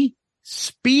Me.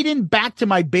 Speeding Back to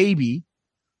My Baby.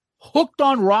 Hooked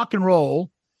on Rock and Roll.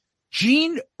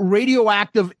 Gene,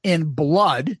 Radioactive in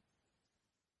Blood.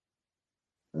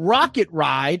 Rocket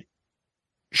Ride.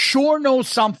 Sure Know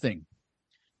Something.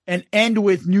 And end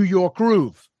with New York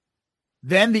Groove.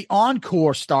 Then the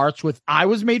encore starts with I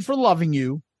Was Made for Loving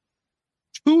You,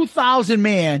 2000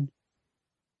 Man,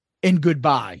 and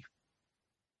Goodbye.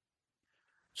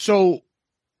 So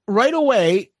right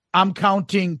away, I'm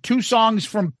counting 2 songs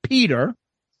from Peter.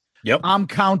 Yep. I'm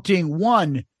counting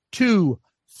 1, 2,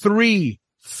 3,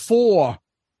 4,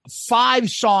 5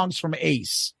 songs from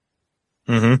Ace.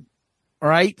 Mm-hmm. All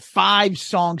right. 5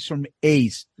 songs from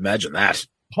Ace. Imagine that.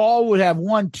 Paul would have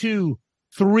 1, 2,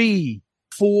 3,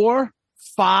 4,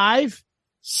 5,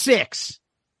 6.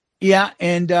 Yeah.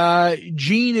 And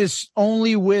Gene is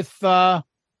only with 1,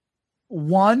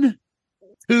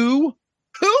 2,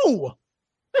 2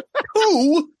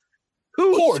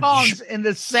 Poor songs in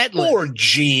the set list. Poor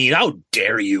Gene. How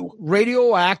dare you?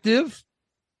 Radioactive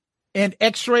and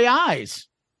X-Ray Eyes.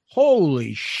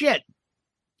 Holy shit.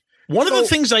 One of the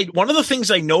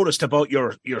things I noticed about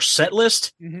your set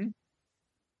list, mm-hmm. you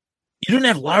didn't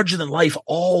have Larger Than Life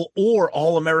All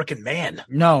American Man.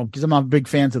 No, because I'm not big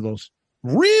fans of those.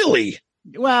 Really?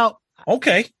 Well,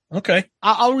 okay.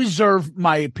 I'll reserve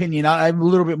my opinion. I have a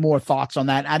little bit more thoughts on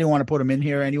that. I didn't want to put them in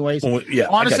here anyways. Well, yeah,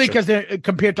 honestly, because they're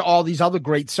compared to all these other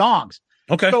great songs.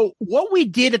 Okay. So what we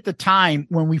did at the time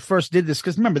when we first did this,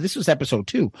 because remember, this was episode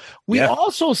 2. We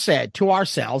also said to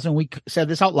ourselves, and we said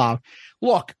this out loud,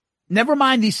 look, never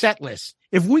mind these set lists.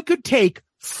 If we could take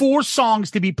 4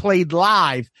 songs to be played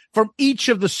live from each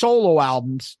of the solo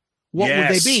albums, what would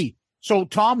they be? So,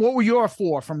 Tom, what were your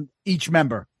 4 from each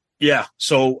member? Yeah.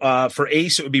 So for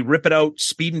Ace, it would be Rip It Out,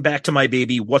 Speeding Back to My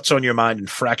Baby, What's on Your Mind, and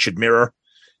Fractured Mirror.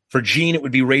 For Gene, it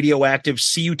would be Radioactive,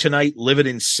 See You Tonight, Living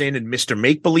in Sin, and Mr.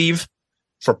 Make Believe.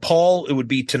 For Paul, it would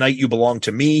be Tonight You Belong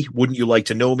to Me, Wouldn't You Like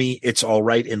to Know Me, It's All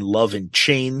Right, in Love in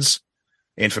Chains.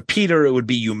 And for Peter, it would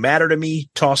be You Matter to Me,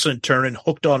 Tossin' and Turnin',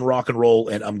 Hooked on Rock and Roll,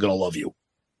 and I'm Gonna Love You.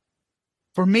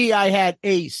 For me, I had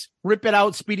Ace, Rip It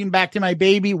Out, Speeding Back to My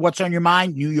Baby, What's on Your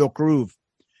Mind, New York Groove.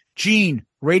 Gene,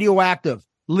 Radioactive,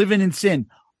 Living in Sin.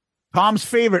 Tom's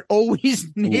favorite, Always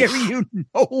Near You,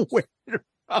 Nowhere.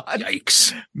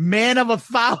 Yikes. Man of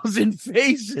 1,000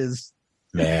 Faces.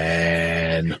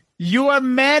 Man. You a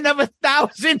man of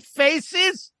 1,000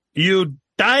 faces? You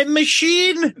time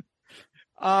machine?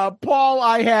 Paul,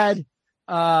 I had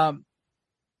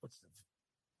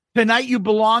Tonight You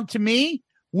Belong to Me.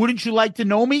 Wouldn't You Like to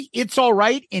Know Me? It's All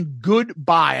Right, and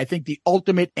Goodbye. I think the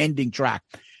ultimate ending track.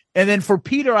 And then for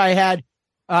Peter, I had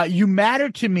You Matter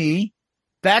to Me.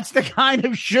 That's the kind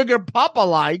of sugar Papa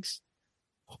likes.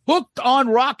 Hooked on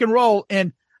Rock and Roll,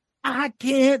 and I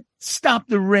Can't Stop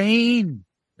the Rain.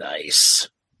 Nice.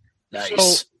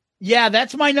 So, yeah,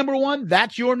 that's my number 1.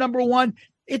 That's your number 1.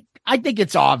 I think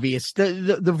it's obvious.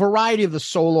 The variety of the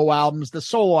solo albums,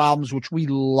 which we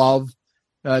love.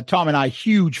 Tom and I,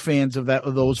 huge fans of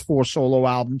those 4 solo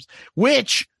albums,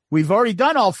 which we've already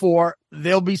done all 4.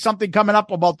 There'll be something coming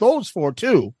up about those 4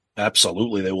 too.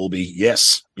 Absolutely, there will be.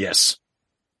 Yes.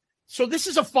 So this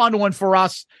is a fun one for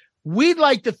us. We'd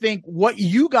like to think what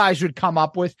you guys would come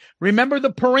up with. Remember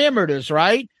the parameters,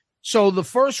 right? So the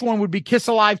first one would be Kiss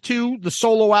Alive 2, the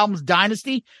solo albums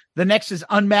Dynasty. The next is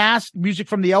Unmasked, music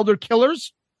from the Elder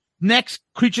Killers. Next,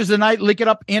 Creatures of the Night, Lick It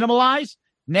Up, Animalize.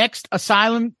 Next,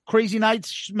 Asylum, Crazy Nights,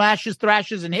 Smashes,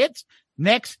 Thrashes, and Hits.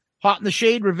 Next, Hot in the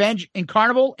Shade, Revenge, and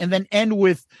Carnival. And then end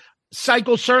with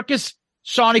Psycho Circus,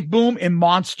 Sonic Boom, and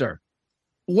Monster.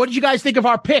 What did you guys think of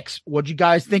our picks? What did you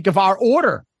guys think of our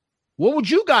order? What would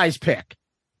you guys pick?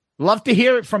 Love to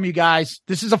hear it from you guys.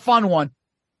 This is a fun one.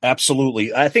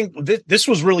 Absolutely. I think this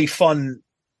was really fun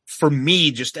for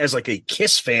me, just as like a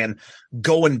Kiss fan,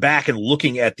 going back and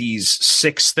looking at these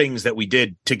 6 things that we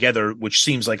did together, which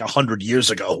seems like 100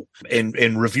 years ago,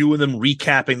 and reviewing them,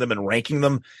 recapping them, and ranking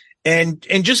them, and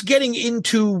just getting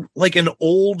into like an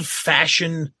old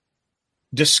fashioned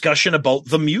discussion about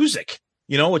the music.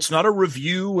 You know, it's not a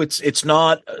review. It's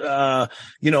not,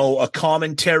 you know, a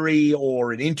commentary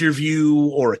or an interview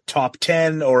or a top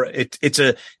 10, or it's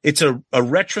a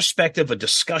retrospective, a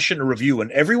discussion, a review.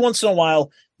 And every once in a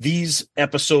while, these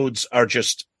episodes are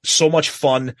just so much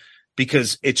fun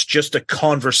because it's just a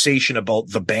conversation about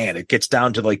the band. It gets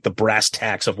down to like the brass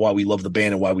tacks of why we love the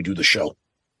band and why we do the show.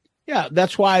 Yeah.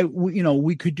 That's why,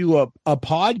 we could do a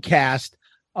podcast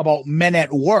about Men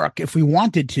at Work if we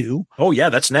wanted to. Oh yeah,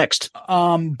 that's next.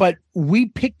 But we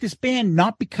picked this band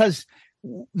not because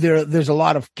there's a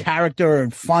lot of character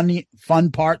and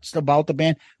fun parts about the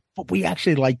band, but we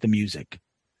actually like the music.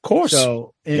 Of course.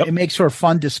 So it makes for a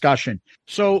fun discussion.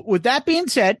 So with that being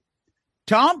said,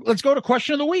 Tom, let's go to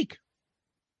question of the week.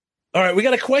 All right, we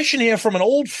got a question here from an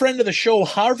old friend of the show,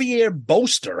 Javier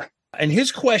Boaster. And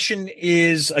his question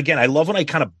is, again, I love when I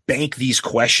kind of bank these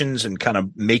questions and kind of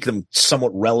make them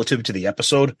somewhat relative to the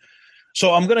episode.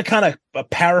 So I'm going to kind of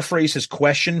paraphrase his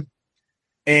question,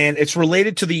 and it's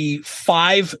related to the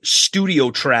 5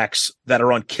 studio tracks that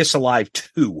are on Kiss Alive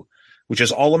 2, which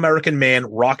is All American Man,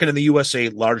 Rockin' in the USA,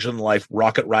 Larger Than Life,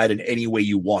 Rocket Ride, and Any Way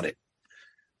You Want It.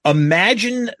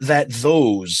 Imagine that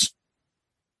those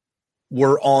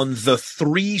were on the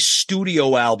 3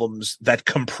 studio albums that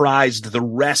comprised the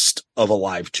rest of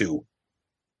Alive 2.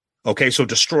 Okay, so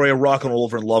Destroyer, Rock and Roll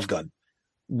Over, and Love Gun.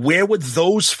 Where would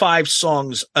those 5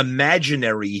 songs,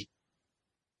 imaginary,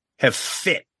 have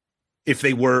fit if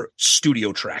they were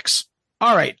studio tracks?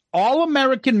 All right. All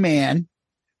American Man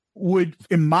would,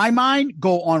 in my mind,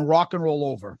 go on Rock and Roll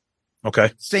Over.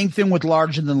 Okay. Same thing with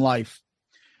Larger Than Life.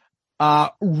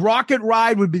 Rocket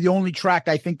Ride would be the only track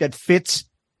I think that fits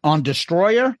on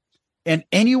Destroyer, and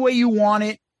Any Way You Want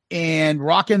It and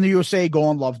Rockin' the USA go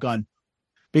on Love Gun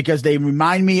because they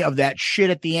remind me of that shit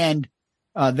at the end.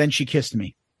 Then She Kissed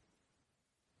Me.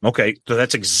 Okay, so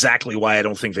that's exactly why I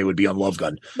don't think they would be on Love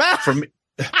Gun.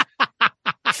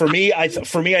 For me, I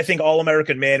think All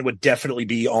American Man would definitely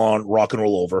be on Rock and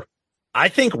Roll Over. I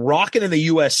think Rockin' in the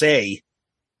USA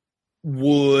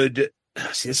would.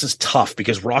 See, this is tough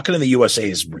because Rockin' in the USA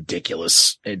is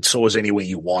ridiculous, and so is Any Way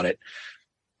You Want It.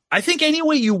 I think Any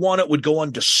Way You Want It would go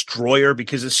on Destroyer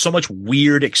because there's so much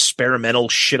weird experimental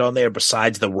shit on there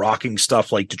besides the rocking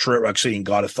stuff like Detroit Rock City and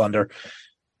God of Thunder.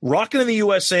 Rockin' in the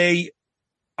USA,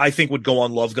 I think, would go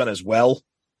on Love Gun as well.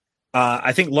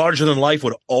 I think Larger Than Life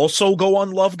would also go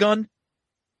on Love Gun.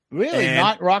 Really?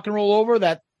 Not Rock and Roll Over,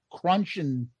 that crunch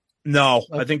and... No,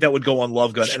 I think that would go on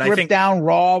Love Gun. And I think down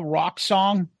raw rock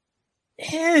song?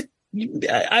 I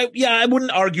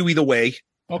wouldn't argue either way.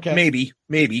 Okay.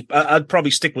 Maybe. I'd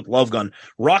probably stick with Love Gun.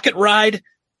 Rocket Ride,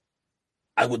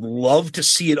 I would love to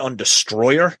see it on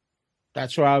Destroyer.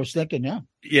 That's what I was thinking, yeah.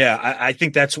 Yeah, I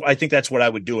think that's what I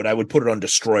would do. I would put it on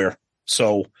Destroyer.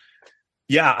 So,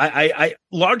 yeah, I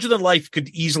Larger Than Life could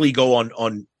easily go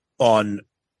on.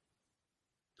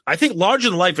 I think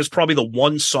Larger Than Life is probably the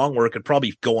one song where it could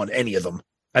probably go on any of them.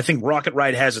 I think Rocket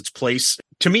Ride has its place.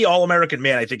 To me, All American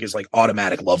Man, I think, is like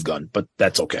automatic Love Gun, but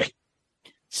that's okay.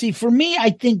 See, for me, I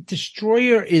think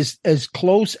Destroyer is as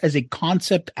close as a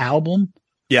concept album.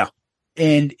 Yeah.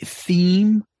 And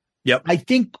theme. Yep. I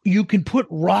think you can put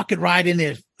Rocket Ride in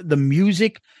there, the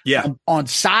music. Yeah. On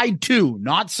side 2,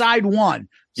 not side 1.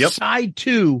 Yep. Side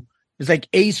 2 is like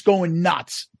Ace going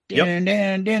nuts. Yep. I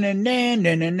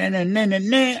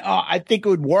think it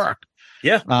would work.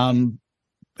 Yeah.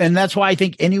 And that's why I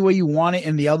think Any Way You Want It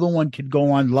and the other one could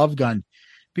go on Love Gun,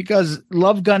 because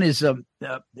Love Gun is for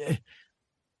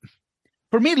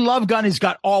me, Love Gun has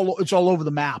got it's all over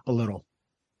the map a little.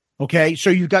 Okay. So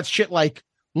you've got shit like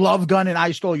Love Gun and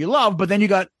I Stole Your Love, but then you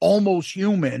got Almost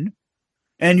Human,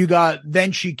 and you got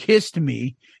Then She Kissed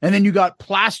Me, and then you got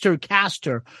Plaster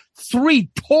Caster, 3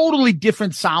 totally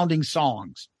different sounding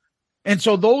songs. And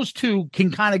so those 2 can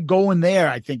kind of go in there,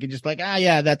 I think, and just like,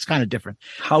 yeah, that's kind of different.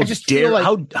 How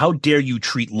dare you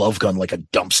treat Love Gun like a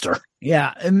dumpster?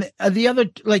 Yeah. And the other,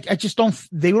 like,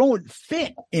 they don't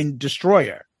fit in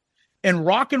Destroyer. And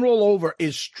Rock and Roll Over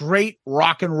is straight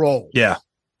rock and roll. Yeah.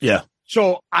 Yeah.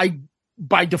 So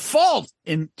by default,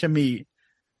 to me,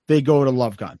 they go to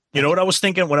Love Gun. You know what I was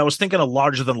thinking? When I was thinking of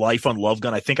Larger Than Life on Love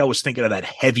Gun, I think I was thinking of that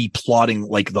heavy plotting,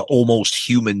 like the Almost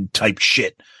Human type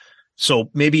shit.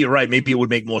 So maybe you're right. Maybe it would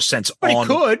make more sense. But it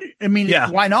could. I mean, yeah.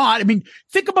 Why not? I mean,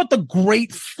 think about the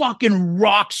great fucking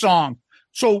rock song.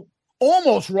 So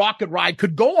almost Rocket Ride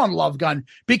could go on Love Gun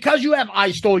because you have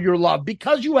I Stole Your Love,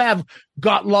 because you have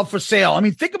Got Love for Sale. I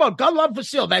mean, think about Got Love for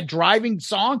Sale. That driving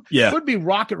song could be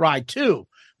Rocket Ride too.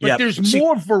 But there's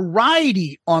more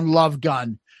variety on Love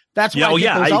Gun. That's why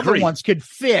those other ones could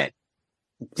fit.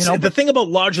 You know, the thing about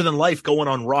Larger Than Life going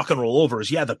on Rock and Roll Over is,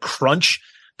 the crunch,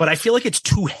 but I feel like it's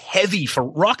too heavy for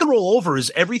Rock and Roll Over.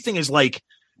 Is everything is like,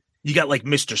 you got like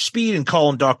Mr. Speed and Call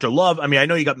Him Dr. Love. I mean, I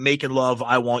know you got Making Love,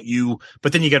 I Want You,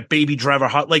 but then you got Baby Driver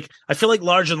Hot. Like, I feel like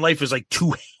Larger Than Life is like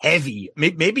too heavy.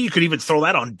 Maybe you could even throw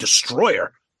that on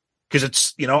Destroyer, because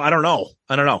it's, I don't know.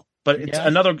 But it's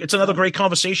another great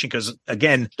conversation, because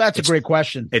again, that's a great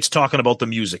question. It's talking about the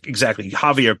music. Exactly.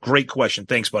 Javier, great question.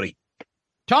 Thanks, buddy.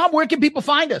 Tom, where can people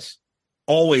find us?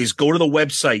 Always go to the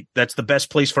website. That's the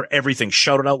best place for everything.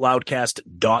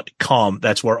 ShoutItOutLoudcast.com.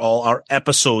 That's where all our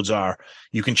episodes are.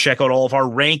 You can check out all of our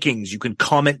rankings. You can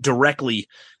comment directly.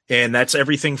 And that's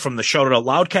everything from the Shout It Out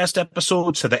Loudcast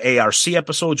episodes to the ARC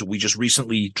episodes. We just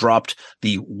recently dropped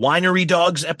the Winery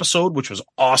Dogs episode, which was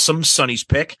awesome. Sonny's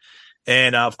pick.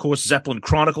 And of course, Zeppelin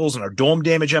Chronicles and our Dome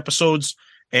Damage episodes.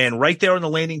 And right there on the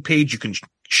landing page, you can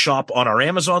shop on our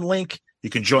Amazon link. You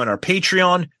can join our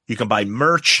Patreon. You can buy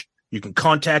merch. You can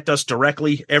contact us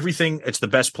directly. Everything. It's the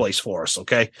best place for us.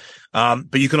 Okay.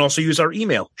 But you can also use our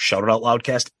email,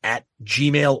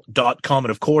 shoutitoutloudcast@gmail.com.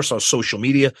 And of course, our social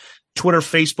media, Twitter,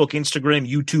 Facebook, Instagram,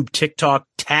 YouTube, TikTok,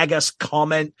 tag us,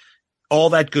 comment,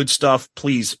 all that good stuff.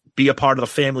 Please be a part of the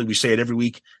family. We say it every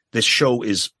week. This show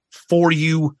is for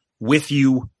you, with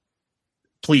you.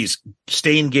 Please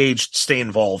stay engaged, stay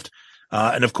involved.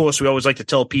 And of course, we always like to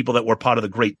tell people that we're part of the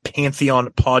great Pantheon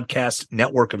podcast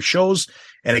network of shows.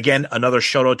 And again, another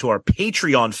shout out to our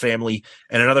Patreon family,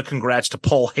 and another congrats to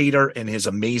Paul Hader and his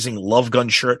amazing Love Gun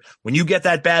shirt. When you get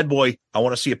that bad boy, I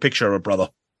want to see a picture of it, brother.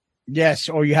 Yes,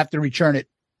 or you have to return it.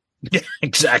 Yeah,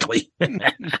 exactly.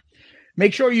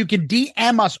 Make sure you can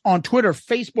DM us on Twitter,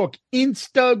 Facebook,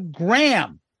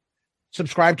 Instagram.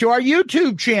 Subscribe to our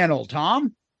YouTube channel,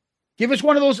 Tom. Give us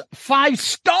one of those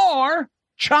 5-star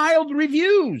child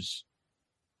reviews.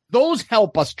 Those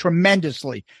help us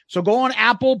tremendously. So go on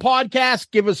Apple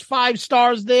Podcasts, give us 5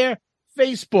 stars there.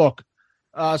 Facebook,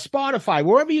 Spotify,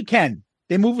 wherever you can.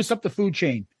 They move us up the food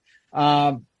chain.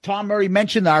 Tom Murray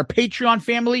mentioned our Patreon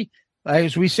family.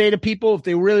 As we say to people, if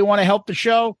they really want to help the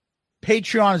show,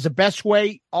 Patreon is the best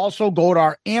way. Also, go to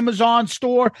our Amazon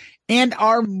store and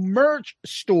our merch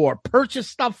store. Purchase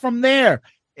stuff from there.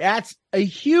 That's a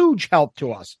huge help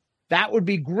to us. That would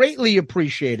be greatly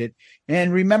appreciated.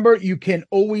 And remember, you can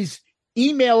always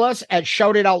email us at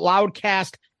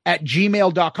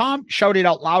shoutitoutloudcast@gmail.com,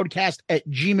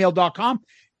 shoutitoutloudcast@gmail.com.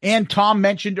 And Tom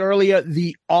mentioned earlier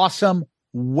the awesome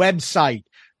website.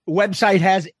 The website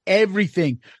has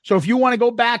everything. So if you want to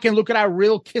go back and look at our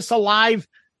Real Kiss Alive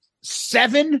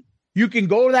 7, you can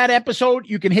go to that episode.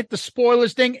 You can hit the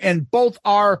spoilers thing, and both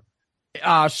our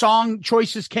song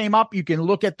choices came up. You can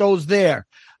look at those there.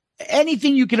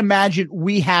 Anything you can imagine,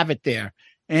 we have it there.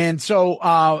 And so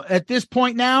at this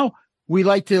point now, we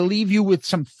like to leave you with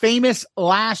some famous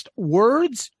last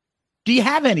words. Do you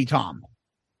have any, Tom?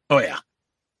 Oh, yeah.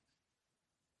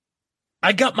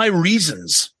 I got my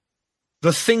reasons.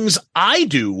 The things I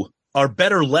do are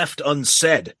better left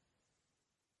unsaid.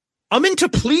 I'm into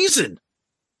pleasing.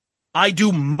 I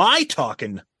do my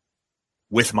talking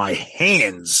with my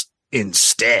hands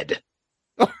instead.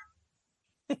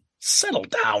 Settle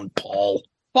down, Paul.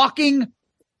 Fucking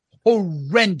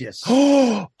horrendous.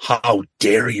 How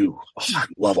dare you? Oh, I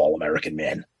love All American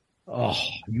Man. Oh,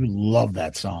 you love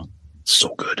that song.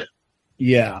 So good.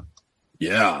 Yeah.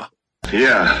 Yeah.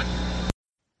 Yeah.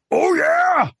 Oh,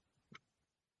 yeah.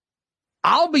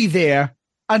 I'll be there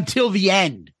until the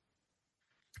end.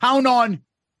 Count on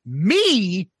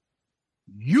me.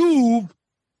 You've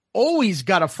always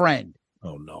got a friend.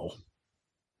 Oh, no.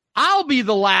 I'll be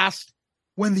the last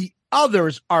when the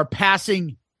others are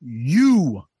passing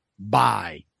you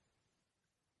by.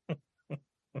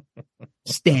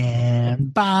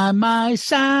 Stand by my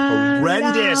side.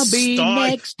 Horrendous. I'll be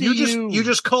next to you. You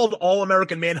just called All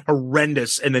American Man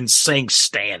horrendous and then sang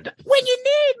Stand. When you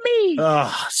need me.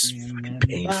 Oh, it's fucking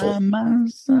painful.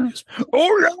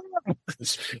 Oh, yeah.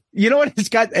 You know what?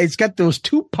 It's got those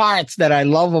 2 parts that I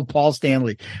love of Paul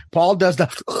Stanley. Paul does the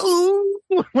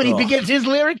when he begins his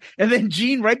lyric, and then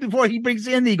Gene, right before he brings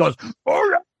in, he goes, oh,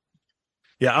 yeah.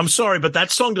 Yeah, I'm sorry, but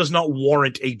that song does not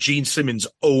warrant a Gene Simmons,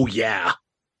 oh, yeah.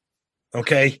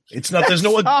 Okay? It's not, there's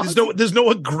no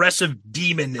aggressive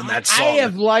demon in that song. I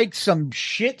have liked some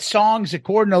shit songs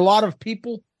according to a lot of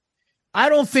people. I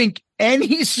don't think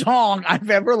any song I've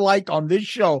ever liked on this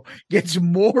show gets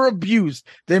more abuse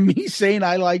than me saying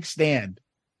I like Stand.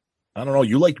 I don't know.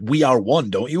 You like We Are One,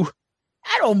 don't you?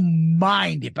 I don't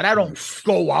mind it, but I don't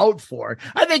go out for it.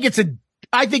 I think it's a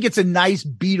nice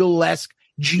Beatlesque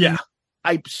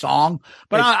type song,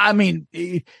 but I mean,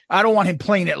 I don't want him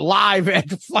playing it live at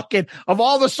the fucking, of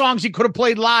all the songs he could have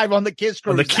played live on the Kiss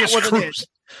Cruise. On the Kiss Cruise.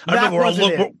 I remember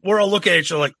we're all looking at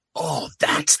each other like, oh,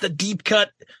 that's the deep cut.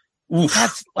 Oof.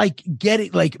 That's like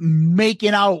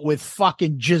making out with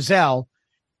fucking Giselle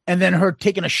and then her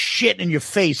taking a shit in your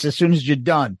face as soon as you're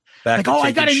done. Like, oh,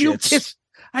 I got a new kiss.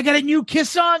 I got a new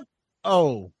kiss on.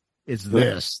 Oh, it's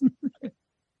this.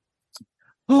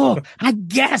 Oh, I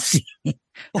guess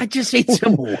I just ate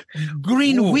some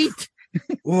green wheat.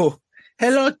 Oh,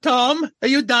 hello, Tom. Are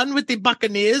you done with the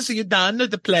Buccaneers? Are you done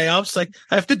with the playoffs? Like,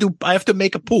 I have to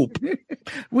make a poop.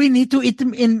 We need to eat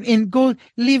them and go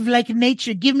live like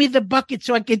nature. Give me the bucket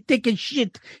so I can take a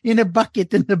shit in a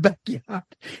bucket in the backyard.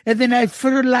 And then I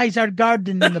fertilize our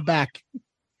garden in the back.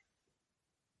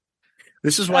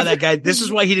 This is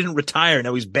why he didn't retire.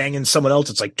 Now he's banging someone else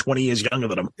that's like 20 years younger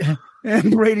than him.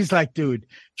 And Brady's like, dude,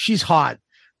 she's hot,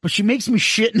 but she makes me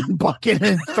shit in a bucket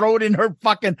and throw it in her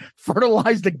fucking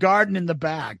fertilize the garden in the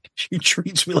back. She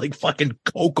treats me like fucking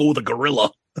Coco the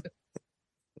gorilla.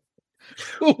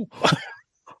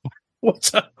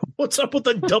 What's up with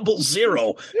the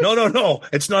 00? No.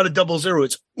 It's not a 00.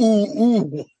 It's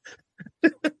ooh.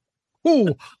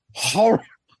 Ooh.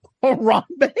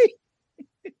 Harambe.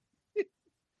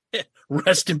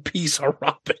 Rest in peace,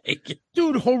 Harambe.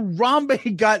 Dude,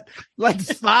 Harambe got like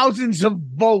thousands of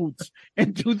votes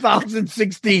in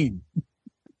 2016.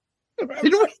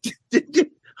 Didn't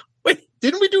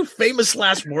we do famous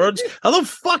last words? How the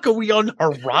fuck are we on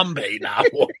Harambe now?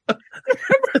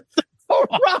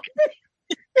 Harambe.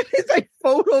 It's like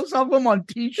photos of him on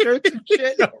t-shirts and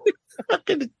shit.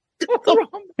 Fucking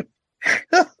Harambe.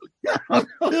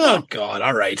 Oh, God.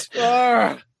 All right.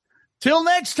 Till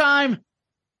next time.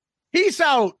 Peace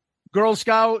out, Girl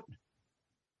Scout.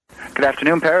 Good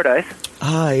afternoon, Paradise.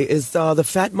 Hi, is the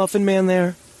Fat Muffin Man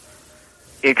there?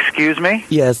 Excuse me?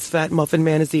 Yes, Fat Muffin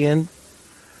Man, is he in?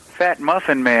 Fat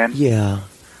Muffin Man? Yeah.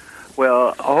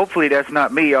 Well, hopefully that's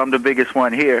not me. I'm the biggest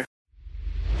one here.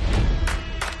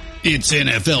 It's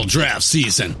NFL draft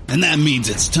season, and that means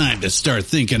it's time to start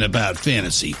thinking about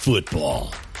fantasy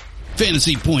football.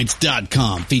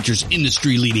 FantasyPoints.com features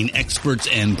industry-leading experts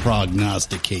and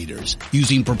prognosticators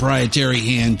using proprietary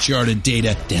hand-charted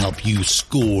data to help you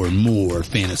score more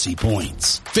fantasy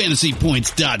points.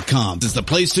 FantasyPoints.com is the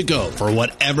place to go for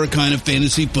whatever kind of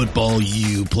fantasy football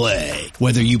you play.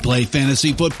 Whether you play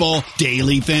fantasy football,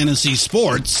 daily fantasy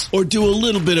sports, or do a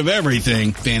little bit of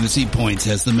everything, Fantasy Points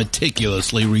has the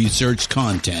meticulously researched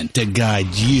content to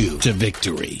guide you to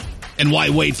victory. And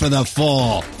why wait for the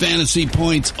fall? Fantasy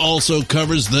Points also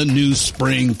covers the new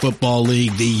spring football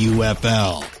league, the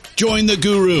UFL. Join the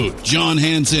guru, John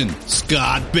Hansen,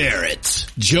 Scott Barrett,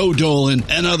 Joe Dolan,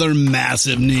 and other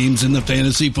massive names in the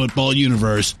fantasy football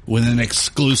universe with an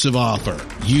exclusive offer.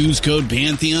 Use code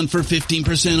Pantheon for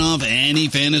 15% off any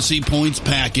Fantasy Points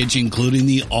package, including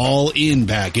the all-in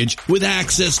package, with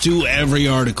access to every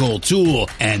article, tool,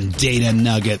 and data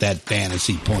nugget that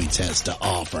Fantasy Points has to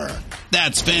offer.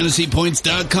 That's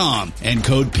FantasyPoints.com and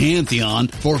code Pantheon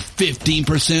for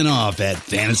 15% off at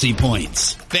Fantasy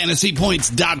Points.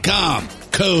 FantasyPoints.com,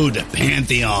 code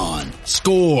Pantheon.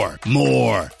 Score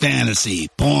more fantasy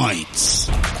points.